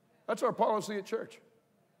 That's our policy at church.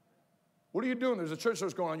 What are you doing? There's a church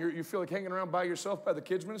service going on. You feel like hanging around by yourself by the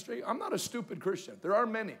kids' ministry? I'm not a stupid Christian. There are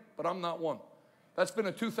many, but I'm not one. That's been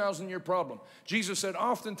a 2,000-year problem. Jesus said,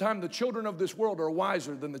 oftentimes the children of this world are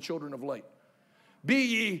wiser than the children of light. Be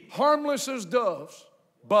ye harmless as doves,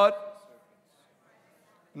 but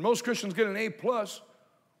most Christians get an A+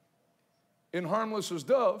 in harmless as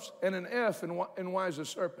doves and an F in wise as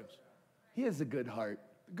serpents. He has a good heart.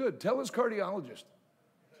 Good. Tell his cardiologist.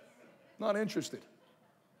 Not interested.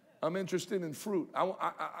 I'm interested in fruit.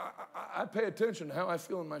 I pay attention to how I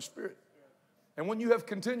feel in my spirit. And when you have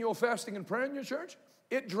continual fasting and prayer in your church,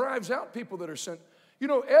 it drives out people that are sent. You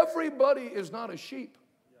know, everybody is not a sheep.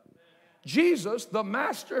 Jesus, the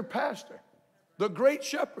master pastor, the great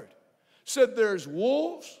shepherd, said there's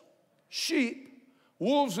wolves, sheep,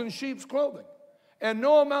 wolves in sheep's clothing. And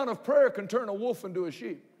no amount of prayer can turn a wolf into a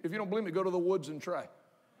sheep. If you don't believe me, go to the woods and try.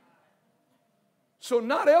 So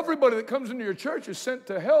not everybody that comes into your church is sent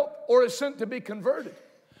to help or is sent to be converted.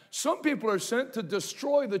 Some people are sent to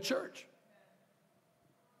destroy the church,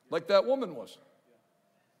 like that woman was.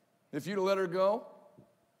 If you'd have let her go,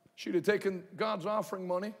 she'd have taken God's offering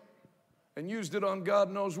money and used it on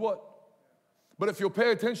God knows what. But if you'll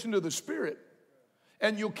pay attention to the Spirit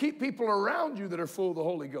and you'll keep people around you that are full of the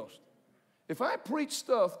Holy Ghost, If I preach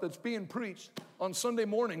stuff that's being preached on Sunday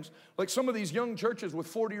mornings, like some of these young churches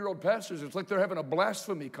with 40-year-old pastors, it's like they're having a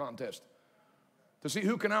blasphemy contest to see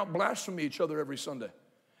who can out-blaspheme each other every Sunday.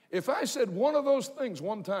 If I said one of those things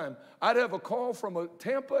one time, I'd have a call from a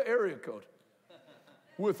Tampa area code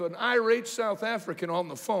with an irate South African on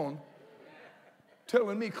the phone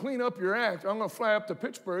telling me, clean up your act. I'm going to fly up to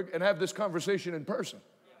Pittsburgh and have this conversation in person.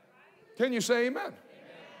 Can you say amen?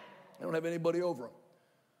 I don't have anybody over them.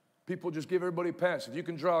 People just give everybody a pass. If you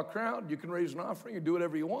can draw a crowd, you can raise an offering, you do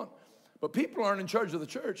whatever you want. But people aren't in charge of the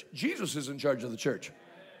church. Jesus is in charge of the church.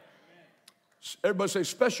 Everybody say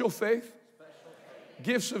special faith,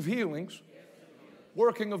 gifts of healings,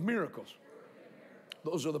 working of miracles.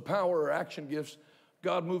 Those are the power or action gifts,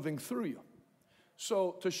 God moving through you.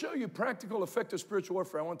 So to show you practical, effective spiritual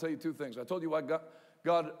warfare, I want to tell you two things. I told you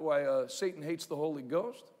why Satan hates the Holy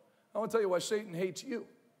Ghost. I want to tell you why Satan hates you.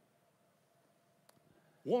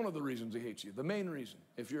 One of the reasons he hates you, the main reason,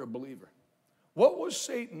 if you're a believer. What was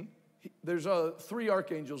Satan? There's 3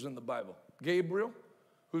 archangels in the Bible. Gabriel,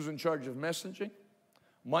 who's in charge of messaging.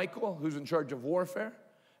 Michael, who's in charge of warfare.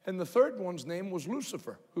 And the third one's name was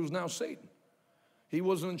Lucifer, who's now Satan. He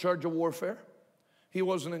wasn't in charge of warfare. He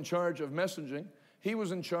wasn't in charge of messaging. He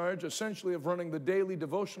was in charge, essentially, of running the daily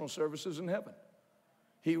devotional services in heaven.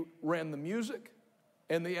 He ran the music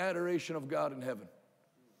and the adoration of God in heaven.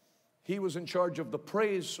 He was in charge of the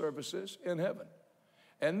praise services in heaven.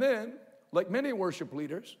 And then, like many worship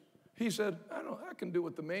leaders, he said, I can do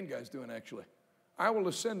what the main guy's doing, actually. I will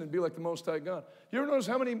ascend and be like the Most High God. You ever notice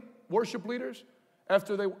how many worship leaders,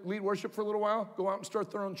 after they lead worship for a little while, go out and start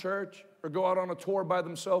their own church or go out on a tour by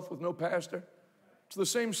themselves with no pastor? It's the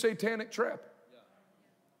same satanic trap.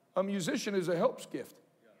 A musician is a helps gift.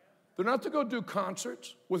 They're not to go do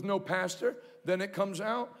concerts with no pastor. Then it comes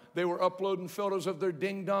out they were uploading photos of their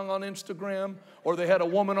ding-dong on Instagram, or they had a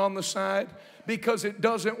woman on the side, because it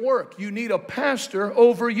doesn't work. You need a pastor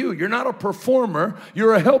over you. You're not a performer.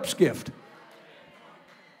 You're a helps gift.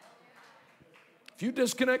 If you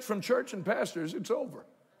disconnect from church and pastors, it's over.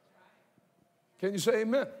 Can you say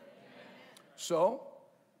amen? So,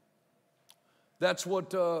 that's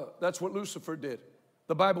what Lucifer did.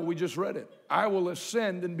 The Bible, we just read it. I will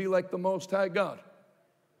ascend and be like the Most High God.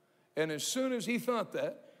 And as soon as he thought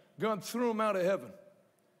that, God threw him out of heaven.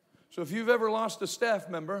 So if you've ever lost a staff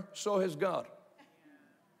member, so has God.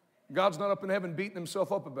 God's not up in heaven beating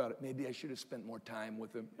himself up about it. Maybe I should have spent more time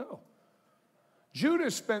with him. No.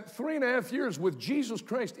 Judas spent 3.5 years with Jesus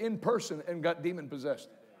Christ in person and got demon-possessed.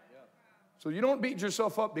 So you don't beat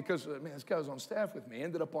yourself up because, man, this guy was on staff with me,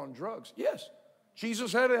 ended up on drugs. Yes,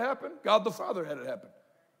 Jesus had it happen. God the Father had it happen.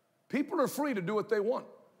 People are free to do what they want.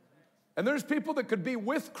 And there's people that could be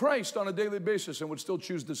with Christ on a daily basis and would still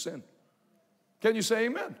choose to sin. Can you say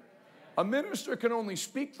amen? A minister can only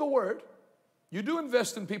speak the word. You do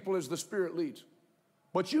invest in people as the Spirit leads.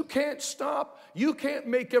 But you can't stop. You can't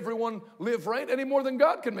make everyone live right any more than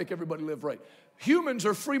God can make everybody live right. Humans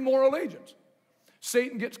are free moral agents.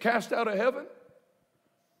 Satan gets cast out of heaven.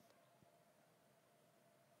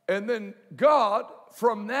 And then God,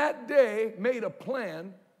 from that day, made a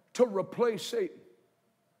plan to replace Satan.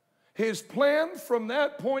 His plan from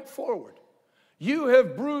that point forward. You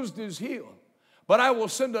have bruised his heel, but I will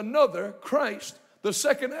send another, Christ, the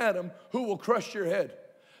second Adam, who will crush your head.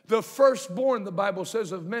 The firstborn, the Bible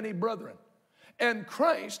says, of many brethren. And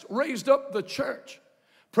Christ raised up the church.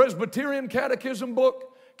 Presbyterian catechism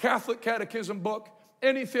book, Catholic catechism book,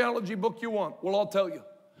 any theology book you want will all tell you.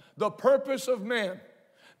 The purpose of man.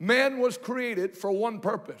 Man was created for one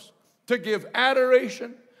purpose. To give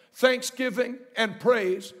adoration, thanksgiving, and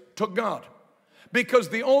praise to God. Because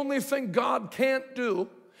the only thing God can't do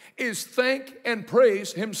is thank and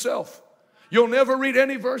praise himself. You'll never read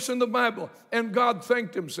any verse in the Bible, and God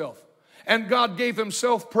thanked himself, and God gave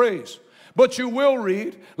himself praise. But you will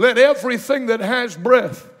read, let everything that has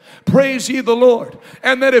breath praise ye the Lord.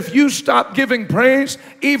 And that if you stop giving praise,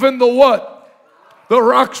 even the what? The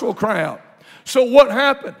rocks will cry out. So what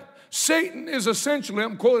happened? Satan is essentially,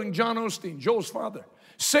 I'm quoting John Osteen, Joel's father.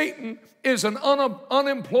 Satan is an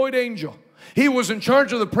unemployed angel. He was in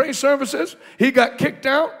charge of the praise services. He got kicked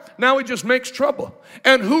out. Now he just makes trouble.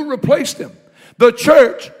 And who replaced him? The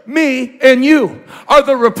church, me and you, are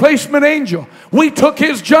the replacement angel. We took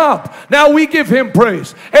his job. Now we give him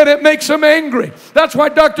praise. And it makes him angry. That's why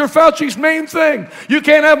Dr. Fauci's main thing, you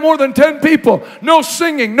can't have more than 10 people. No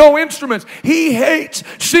singing, no instruments. He hates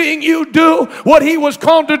seeing you do what he was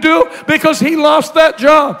called to do because he lost that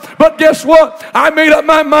job. But guess what? I made up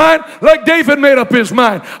my mind like David made up his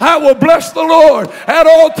mind. I will bless the Lord at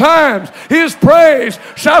all times. His praise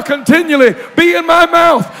shall continually be in my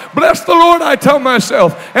mouth. Bless the Lord, I tell on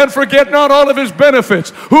myself and forget not all of his benefits,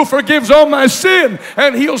 who forgives all my sin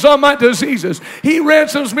and heals all my diseases. He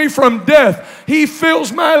ransoms me from death. He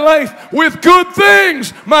fills my life with good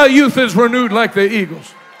things. My youth is renewed like the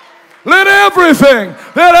eagles. Let everything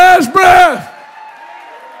that has breath.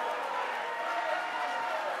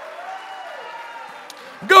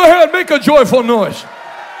 Go ahead, make a joyful noise.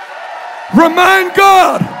 Remind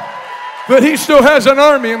God that he still has an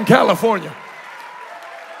army in California.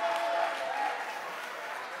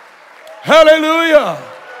 Hallelujah.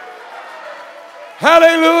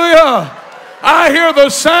 Hallelujah. I hear the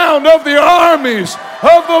sound of the armies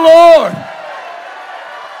of the Lord.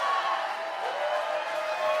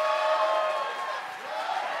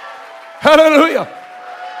 Hallelujah.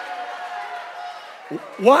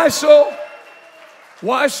 Why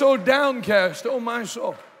so downcast, O my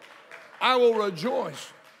soul? I will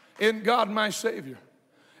rejoice in God my Savior.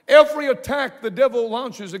 Every attack the devil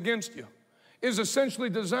launches against you is essentially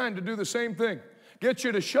designed to do the same thing. Get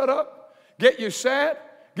you to shut up, get you sad,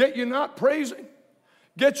 get you not praising,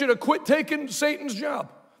 get you to quit taking Satan's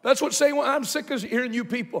job. That's what Satan wants. I'm sick of hearing you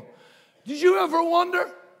people. Did you ever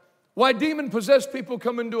wonder why demon-possessed people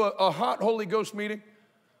come into a hot Holy Ghost meeting?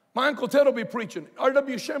 My Uncle Ted will be preaching.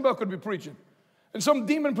 R.W. Schambach would be preaching. And some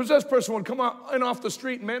demon-possessed person would come out and off the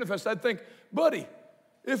street and manifest. I'd think, buddy,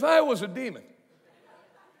 if I was a demon,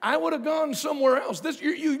 I would have gone somewhere else.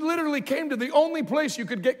 You literally came to the only place you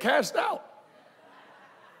could get cast out.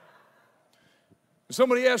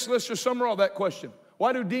 Somebody asked Lester Summerall that question.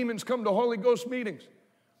 Why do demons come to Holy Ghost meetings?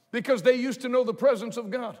 Because they used to know the presence of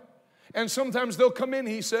God. And sometimes they'll come in,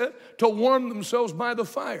 he said, to warm themselves by the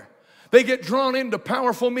fire. They get drawn into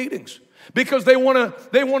powerful meetings because they want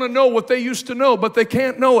to know what they used to know, but they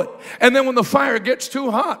can't know it. And then when the fire gets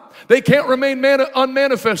too hot, they can't remain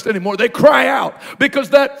unmanifest anymore. They cry out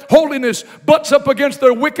because that holiness butts up against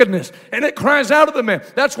their wickedness, and it cries out of the man.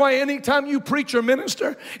 That's why anytime you preach or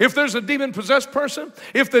minister, if there's a demon-possessed person,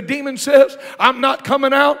 if the demon says, I'm not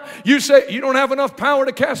coming out, you say, you don't have enough power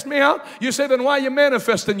to cast me out. You say, then why are you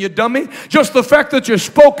manifesting, you dummy? Just the fact that you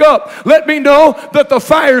spoke up let me know that the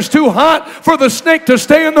fire's too hot for the snake to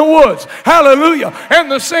stay in the woods. Hallelujah.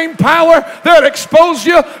 And the same power that exposed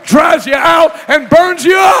you drives you out and burns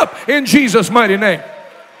you up in Jesus' mighty name.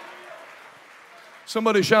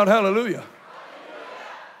 Somebody shout hallelujah.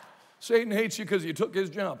 Satan hates you because you took his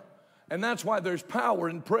job. And that's why there's power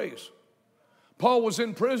in praise. Paul was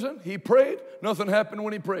in prison. He prayed. Nothing happened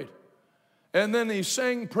when he prayed. And then he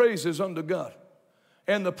sang praises unto God.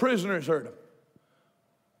 And the prisoners heard him.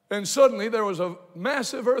 And suddenly there was a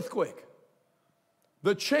massive earthquake.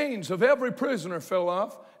 The chains of every prisoner fell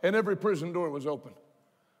off, and every prison door was open.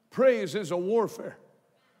 Praise is a warfare.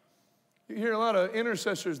 You hear a lot of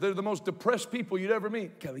intercessors, they're the most depressed people you'd ever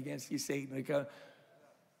meet. Come against you, Satan.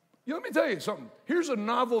 Let me tell you something. Here's a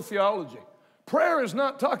novel theology. Prayer is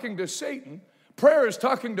not talking to Satan. Prayer is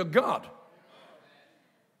talking to God.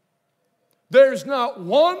 There's not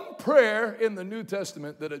one prayer in the New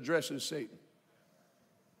Testament that addresses Satan.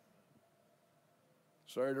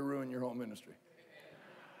 Sorry to ruin your whole ministry.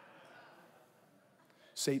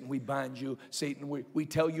 Satan, we bind you. Satan, we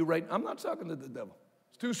tell you right now. I'm not talking to the devil.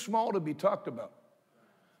 It's too small to be talked about.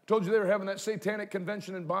 I told you they were having that satanic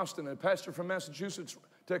convention in Boston. A pastor from Massachusetts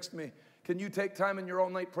texted me, can you take time in your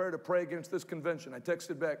all-night prayer to pray against this convention? I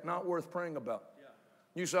texted back, not worth praying about.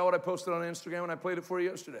 You saw what I posted on Instagram and I played it for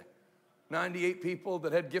you yesterday. 98 people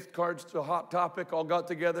that had gift cards to Hot Topic all got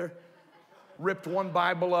together, ripped one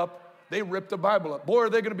Bible up. They ripped a Bible up. Boy, are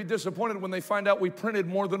they going to be disappointed when they find out we printed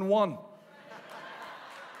more than one.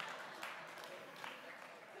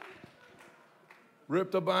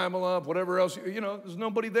 Ripped the Bible up, whatever else. There's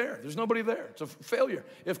nobody there. There's nobody there. It's a failure.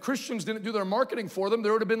 If Christians didn't do their marketing for them,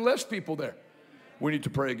 there would have been less people there. We need to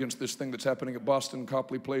pray against this thing that's happening at Boston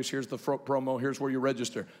Copley Place. Here's the promo. Here's where you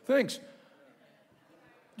register. Thanks.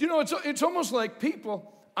 It's almost like people,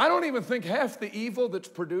 I don't even think half the evil that's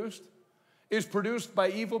produced is produced by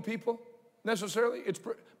evil people necessarily.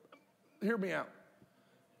 Hear me out.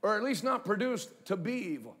 Or at least not produced to be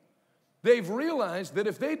evil. They've realized that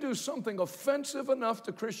if they do something offensive enough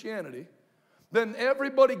to Christianity, then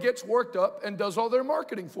everybody gets worked up and does all their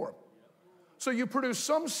marketing for them. So you produce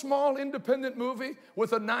some small independent movie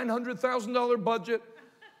with a $900,000 budget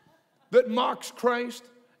that mocks Christ,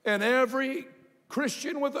 and every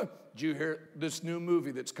Christian did you hear this new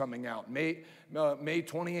movie that's coming out, May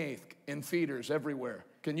 28th, in theaters everywhere?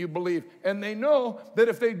 Can you believe? And they know that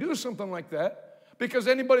if they do something like that, because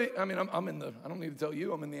I don't need to tell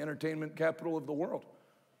you, I'm in the entertainment capital of the world.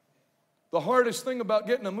 The hardest thing about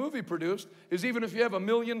getting a movie produced is even if you have 1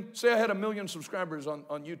 million, say I had 1 million subscribers on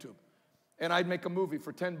YouTube, and I'd make a movie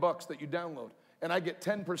for $10 that you download, and I get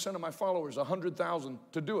 10% of my followers, 100,000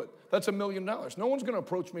 to do it. That's $1 million. No one's going to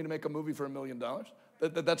approach me to make a movie for $1 million.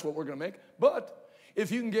 That's what we're going to make. But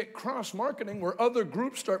if you can get cross-marketing where other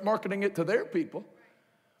groups start marketing it to their people,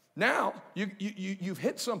 now you've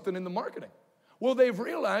hit something in the marketing. Well, they've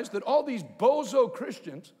realized that all these bozo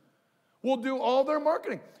Christians will do all their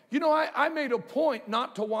marketing. You know, I made a point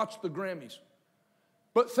not to watch the Grammys.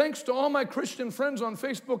 But thanks to all my Christian friends on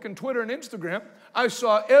Facebook and Twitter and Instagram, I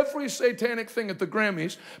saw every satanic thing at the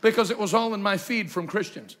Grammys because it was all in my feed from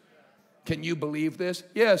Christians. Can you believe this?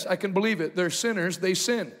 Yes, I can believe it. They're sinners, they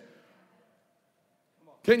sin.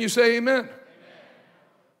 Can you say amen?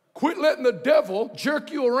 Quit letting the devil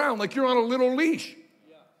jerk you around like you're on a little leash.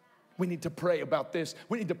 We need to pray about this.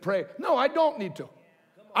 We need to pray. No, I don't need to.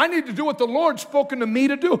 I need to do what the Lord's spoken to me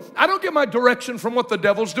to do. I don't get my direction from what the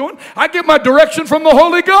devil's doing. I get my direction from the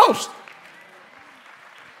Holy Ghost.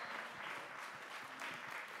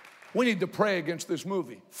 We need to pray against this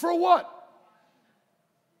movie. For what?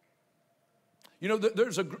 You know,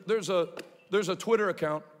 there's a Twitter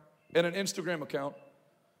account and an Instagram account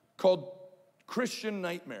called Christian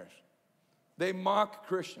Nightmares. They mock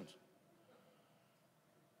Christians.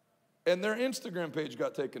 And their Instagram page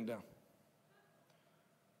got taken down.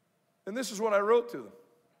 And this is what I wrote to them.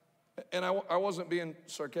 And I wasn't being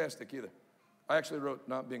sarcastic either. I actually wrote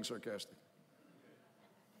not being sarcastic.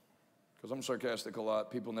 Because I'm sarcastic a lot.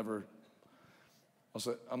 People never,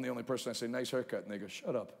 I'm the only person I say, nice haircut. And they go,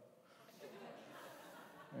 shut up.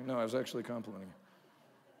 No, I was actually complimenting you.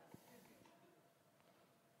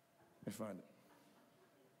 Let me find it.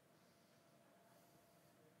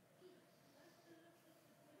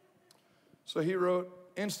 So he wrote,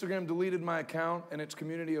 Instagram deleted my account and its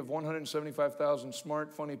community of 175,000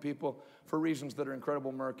 smart, funny people for reasons that are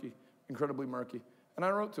incredibly murky. And I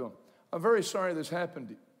wrote to him, I'm very sorry this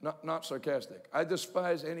happened. Not sarcastic. I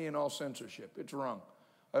despise any and all censorship. It's wrong.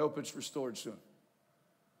 I hope it's restored soon.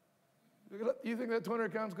 You think that Twitter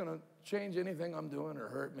account's going to change anything I'm doing or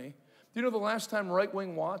hurt me? Do you know the last time Right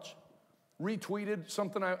Wing Watch retweeted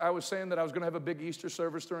something I was saying that I was going to have a big Easter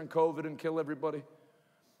service during COVID and kill everybody?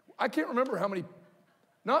 I can't remember how many,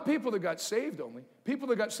 not people that got saved only, people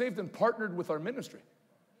that got saved and partnered with our ministry.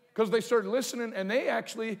 Because they started listening, and they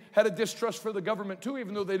actually had a distrust for the government too,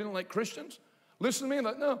 even though they didn't like Christians. Listen to me and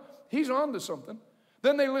thought, no, he's on to something.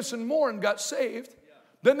 Then they listened more and got saved.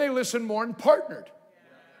 Then they listened more and partnered.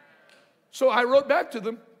 So I wrote back to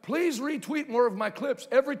them, please retweet more of my clips.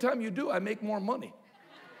 Every time you do, I make more money.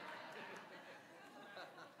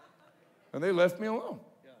 And they left me alone.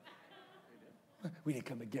 We didn't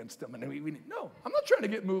come against them. And no, I'm not trying to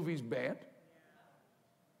get movies banned.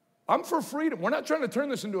 I'm for freedom. We're not trying to turn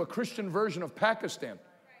this into a Christian version of Pakistan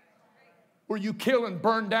where you kill and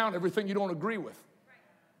burn down everything you don't agree with.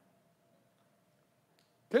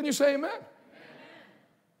 Can you say amen?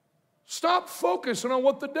 Stop focusing on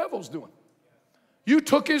what the devil's doing. You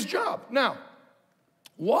took his job. Now,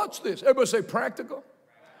 watch this. Everybody say practical,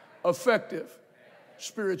 effective,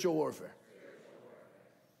 spiritual warfare.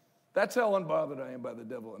 That's how unbothered I am by the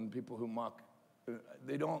devil and people who mock.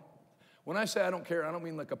 They don't. When I say I don't care, I don't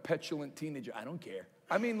mean like a petulant teenager. I don't care.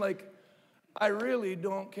 I mean like, I really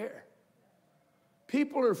don't care.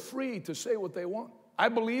 People are free to say what they want. I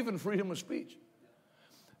believe in freedom of speech.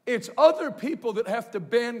 It's other people that have to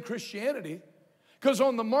ban Christianity because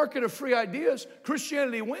on the market of free ideas,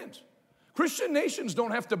 Christianity wins. Christian nations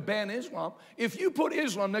don't have to ban Islam. If you put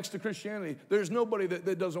Islam next to Christianity, there's nobody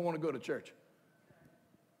that doesn't want to go to church.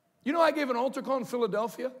 You know, I gave an altar call in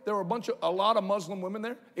Philadelphia. There were a lot of Muslim women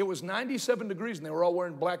there. It was 97 degrees, and they were all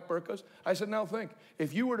wearing black burqas. I said, now think,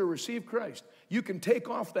 if you were to receive Christ, you can take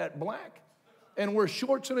off that black and wear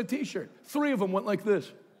shorts and a T-shirt. 3 of them went like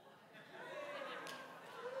this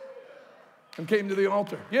and came to the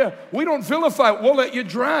altar. Yeah, we don't vilify. We'll let you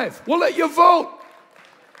drive. We'll let you vote.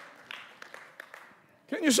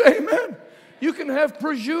 Can you say amen? You can have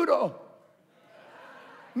prosciutto.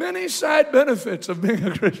 Many side benefits of being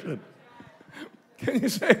a Christian. Can you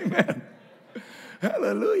say amen?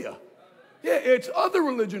 Hallelujah. Yeah, it's other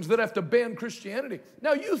religions that have to ban Christianity.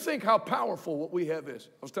 Now, you think how powerful what we have is.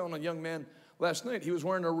 I was telling a young man last night, he was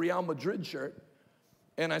wearing a Real Madrid shirt.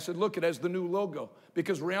 And I said, look, it has the new logo.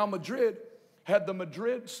 Because Real Madrid had the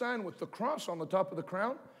Madrid sign with the cross on the top of the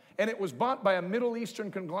crown. And it was bought by a Middle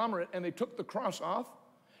Eastern conglomerate, and they took the cross off.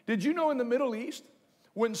 Did you know in the Middle East,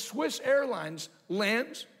 when Swiss Airlines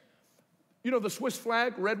lands, you know the Swiss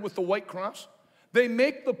flag, red with the white cross? They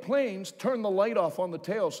make the planes turn the light off on the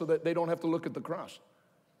tail so that they don't have to look at the cross.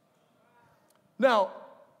 Now,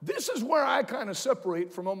 this is where I kind of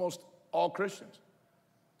separate from almost all Christians.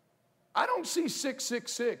 I don't see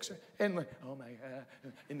 666 and like, oh my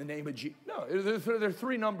God, in the name of Jesus. No, they're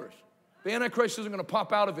three numbers. The Antichrist isn't going to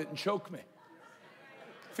pop out of it and choke me.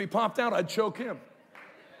 If he popped out, I'd choke him.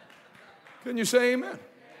 Can you say amen?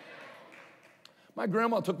 My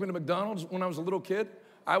grandma took me to McDonald's when I was a little kid.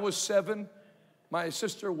 I was 7. My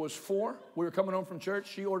sister was 4. We were coming home from church.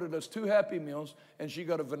 She ordered us 2 Happy Meals, and she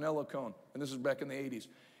got a vanilla cone. And this is back in the 80s.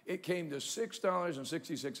 It came to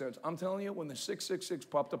 $6.66. I'm telling you, when the 666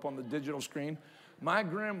 popped up on the digital screen, my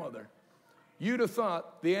grandmother, you'd have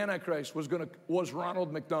thought the Antichrist was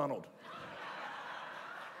Ronald McDonald.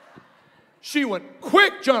 She went,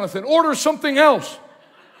 quick, Jonathan, order something else.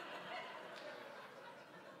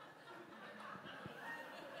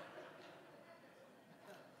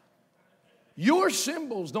 Your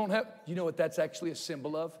symbols don't have, you know what that's actually a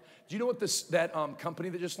symbol of? Do you know what that company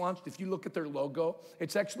that just launched, if you look at their logo,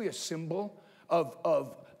 it's actually a symbol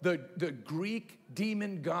of the Greek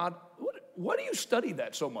demon god. Why do you study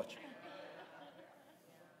that so much?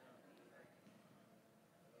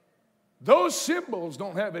 Those symbols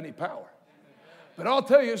don't have any power. But I'll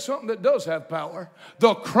tell you something that does have power.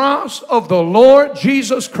 The cross of the Lord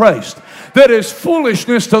Jesus Christ, that is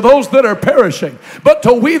foolishness to those that are perishing, but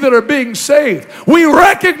to we that are being saved, we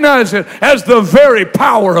recognize it as the very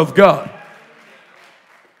power of God.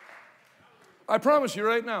 I promise you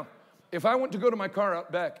right now, if I went to go to my car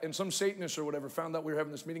out back and some Satanist or whatever found out we were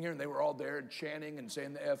having this meeting here and they were all there and chanting and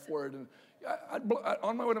saying the F word, and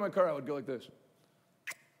on my way to my car I would go like this.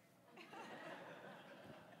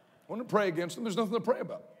 I want to pray against them. There's nothing to pray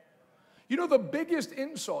about. You know, the biggest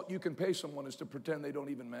insult you can pay someone is to pretend they don't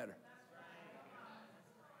even matter.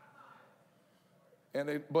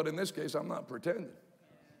 But in this case, I'm not pretending.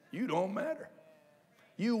 You don't matter.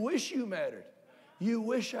 You wish you mattered. You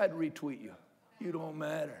wish I'd retweet you. You don't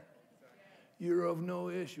matter. You're of no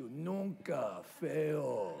issue. Nunca,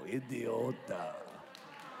 feo, idiota.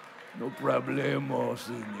 No problemo,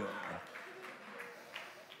 señor.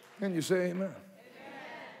 Can you say amen?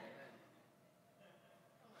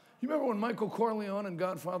 You remember when Michael Corleone in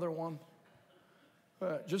Godfather 1?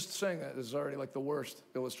 Just saying that is already like the worst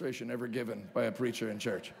illustration ever given by a preacher in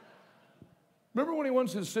church. Remember when he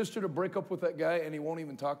wants his sister to break up with that guy and he won't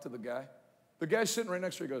even talk to the guy? The guy's sitting right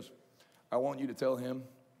next to her. He goes, I want you to tell him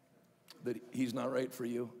that he's not right for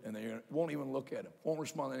you. And they won't even look at him. Won't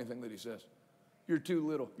respond to anything that he says. You're too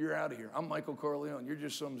little. You're out of here. I'm Michael Corleone. You're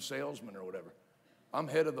just some salesman or whatever. I'm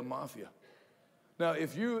head of the mafia. Now,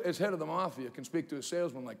 if you, as head of the mafia, can speak to a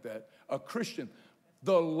salesman like that, a Christian,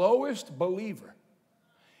 the lowest believer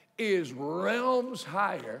is realms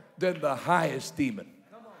higher than the highest demon.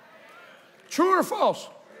 True or false?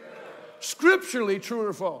 Scripturally, true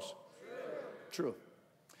or false? True.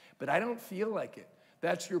 But I don't feel like it.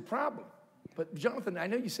 That's your problem. But Jonathan, I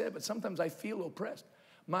know you said it, but sometimes I feel oppressed.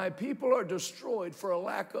 My people are destroyed for a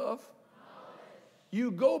lack of.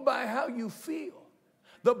 You go by how you feel.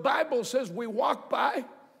 The Bible says we walk by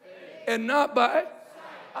and not by.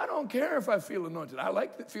 I don't care if I feel anointed. I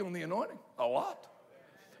like feeling the anointing a lot.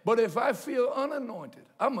 But if I feel unanointed,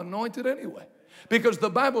 I'm anointed anyway. Because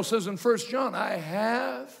the Bible says in 1 John, I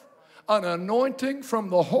have an anointing from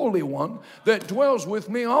the Holy One that dwells with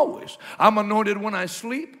me always. I'm anointed when I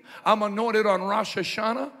sleep. I'm anointed on Rosh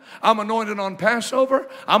Hashanah. I'm anointed on Passover.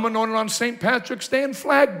 I'm anointed on St. Patrick's Day and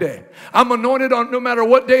Flag Day. I'm anointed on no matter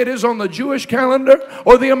what day it is on the Jewish calendar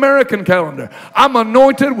or the American calendar. I'm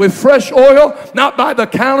anointed with fresh oil, not by the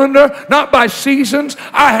calendar, not by seasons.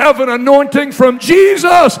 I have an anointing from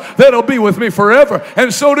Jesus that'll be with me forever.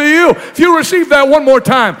 And so do you. If you receive that one more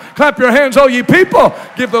time, clap your hands, all ye people.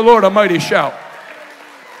 Give the Lord a mighty shout.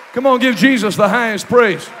 Come on, give Jesus the highest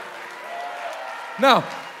praise. Now,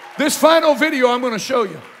 this final video I'm going to show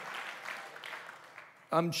you.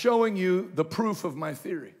 I'm showing you the proof of my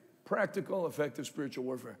theory. Practical, effective spiritual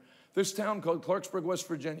warfare. This town called Clarksburg, West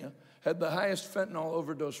Virginia, had the highest fentanyl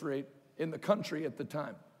overdose rate in the country at the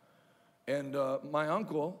time. And my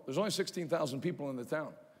uncle, there's only 16,000 people in the town.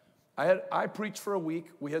 I preached for a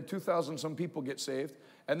week. We had 2,000 some people get saved.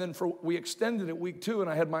 And then we extended it week 2, and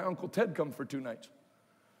I had my Uncle Ted come for 2 nights.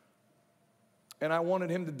 And I wanted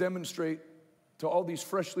him to demonstrate to all these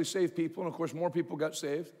freshly saved people, and of course more people got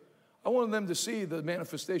saved. I wanted them to see the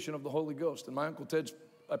manifestation of the Holy Ghost. And my Uncle Ted's,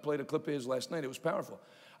 I played a clip of his last night. It was powerful.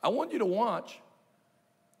 I want you to watch.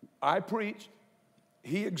 I preached.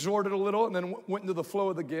 He exhorted a little and then went into the flow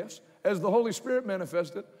of the gifts. As the Holy Spirit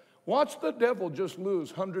manifested, watch the devil just lose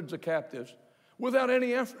hundreds of captives without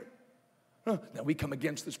any effort. Now we come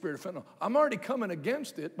against the spirit of fentanyl. I'm already coming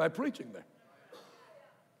against it by preaching there.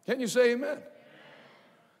 Can you say amen?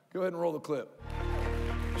 Go ahead and roll the clip.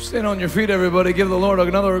 Stand on your feet, everybody. Give the Lord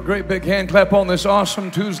another great big hand clap on this awesome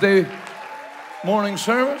Tuesday morning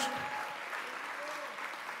service.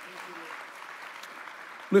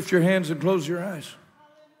 Lift your hands and close your eyes.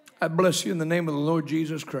 I bless you in the name of the Lord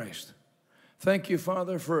Jesus Christ. Thank you,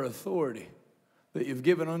 Father, for authority that you've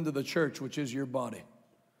given unto the church, which is your body.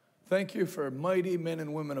 Thank you for mighty men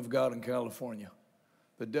and women of God in California.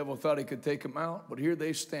 The devil thought he could take them out, but here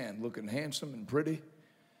they stand, looking handsome and pretty.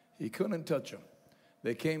 He couldn't touch them.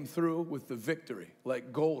 They came through with the victory,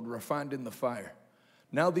 like gold refined in the fire.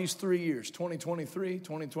 Now these 3 years, 2023,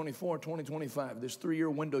 2024, 2025, this 3-year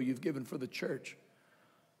window you've given for the church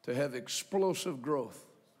to have explosive growth,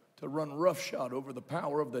 to run roughshod over the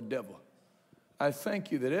power of the devil. I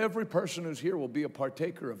thank you that every person who's here will be a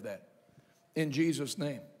partaker of that. In Jesus'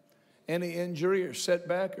 name. Any injury or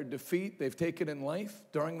setback or defeat they've taken in life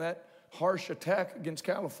during that harsh attack against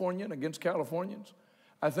California and against Californians,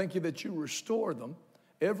 I thank you that you restore them,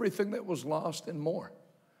 everything that was lost and more.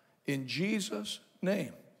 In Jesus'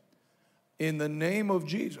 name. In the name of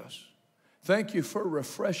Jesus. Thank you for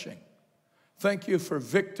refreshing. Thank you for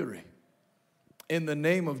victory. In the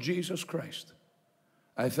name of Jesus Christ.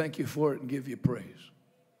 I thank you for it and give you praise.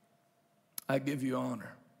 I give you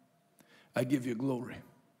honor. I give you glory.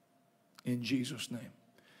 In Jesus' name.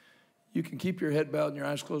 You can keep your head bowed and your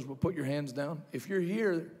eyes closed, but put your hands down. If you're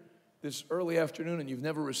here this early afternoon and you've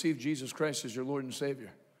never received Jesus Christ as your Lord and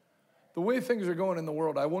Savior, the way things are going in the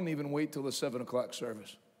world, I wouldn't even wait till the 7 o'clock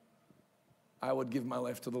service. I would give my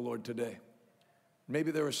life to the Lord today.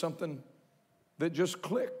 Maybe there was something that just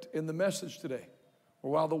clicked in the message today,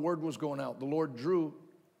 or while the word was going out, the Lord drew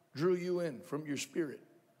you in from your spirit.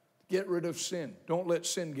 Get rid of sin. Don't let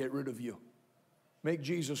sin get rid of you. Make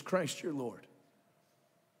Jesus Christ your Lord.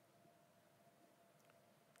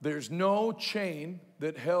 There's no chain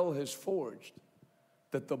that hell has forged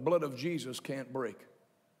that the blood of Jesus can't break.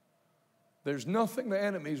 There's nothing the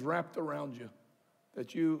enemy's wrapped around you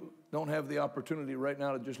that you don't have the opportunity right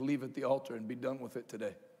now to just leave at the altar and be done with it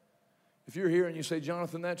today. If you're here and you say,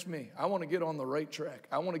 Jonathan, that's me. I want to get on the right track.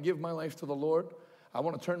 I want to give my life to the Lord. I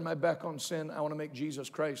want to turn my back on sin. I want to make Jesus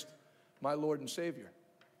Christ my Lord and Savior.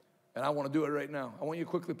 And I want to do it right now. I want you to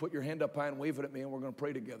quickly put your hand up high and wave it at me, and we're going to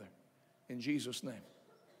pray together. In Jesus' name.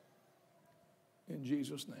 In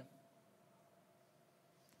Jesus' name.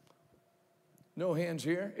 No hands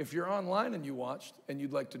here. If you're online and you watched and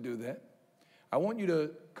you'd like to do that, I want you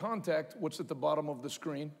to contact what's at the bottom of the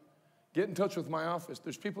screen. Get in touch with my office.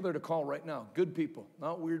 There's people there to call right now. Good people,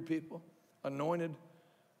 not weird people. Anointed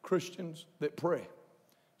Christians that pray.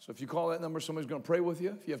 So if you call that number, somebody's going to pray with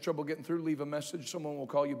you. If you have trouble getting through, leave a message. Someone will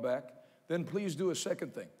call you back. Then please do a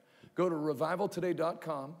second thing. Go to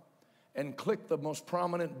revivaltoday.com and click the most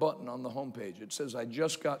prominent button on the homepage. It says, I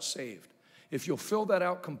just got saved. If you'll fill that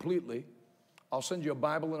out completely, I'll send you a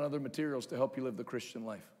Bible and other materials to help you live the Christian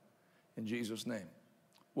life. In Jesus' name.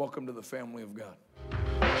 Welcome to the family of God.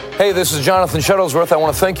 Hey, this is Jonathan Shuttlesworth. I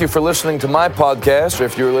want to thank you for listening to my podcast, or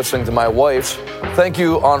if you're listening to my wife's, thank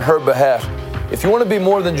you on her behalf. If you want to be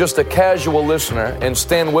more than just a casual listener and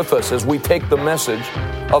stand with us as we take the message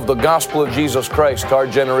of the gospel of Jesus Christ to our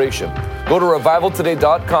generation, go to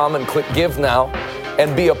revivaltoday.com and click Give Now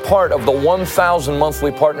and be a part of the 1,000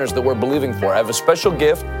 monthly partners that we're believing for. I have a special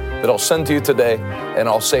gift that I'll send to you today, and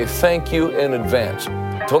I'll say thank you in advance.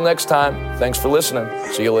 Until next time, thanks for listening.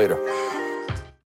 See you later.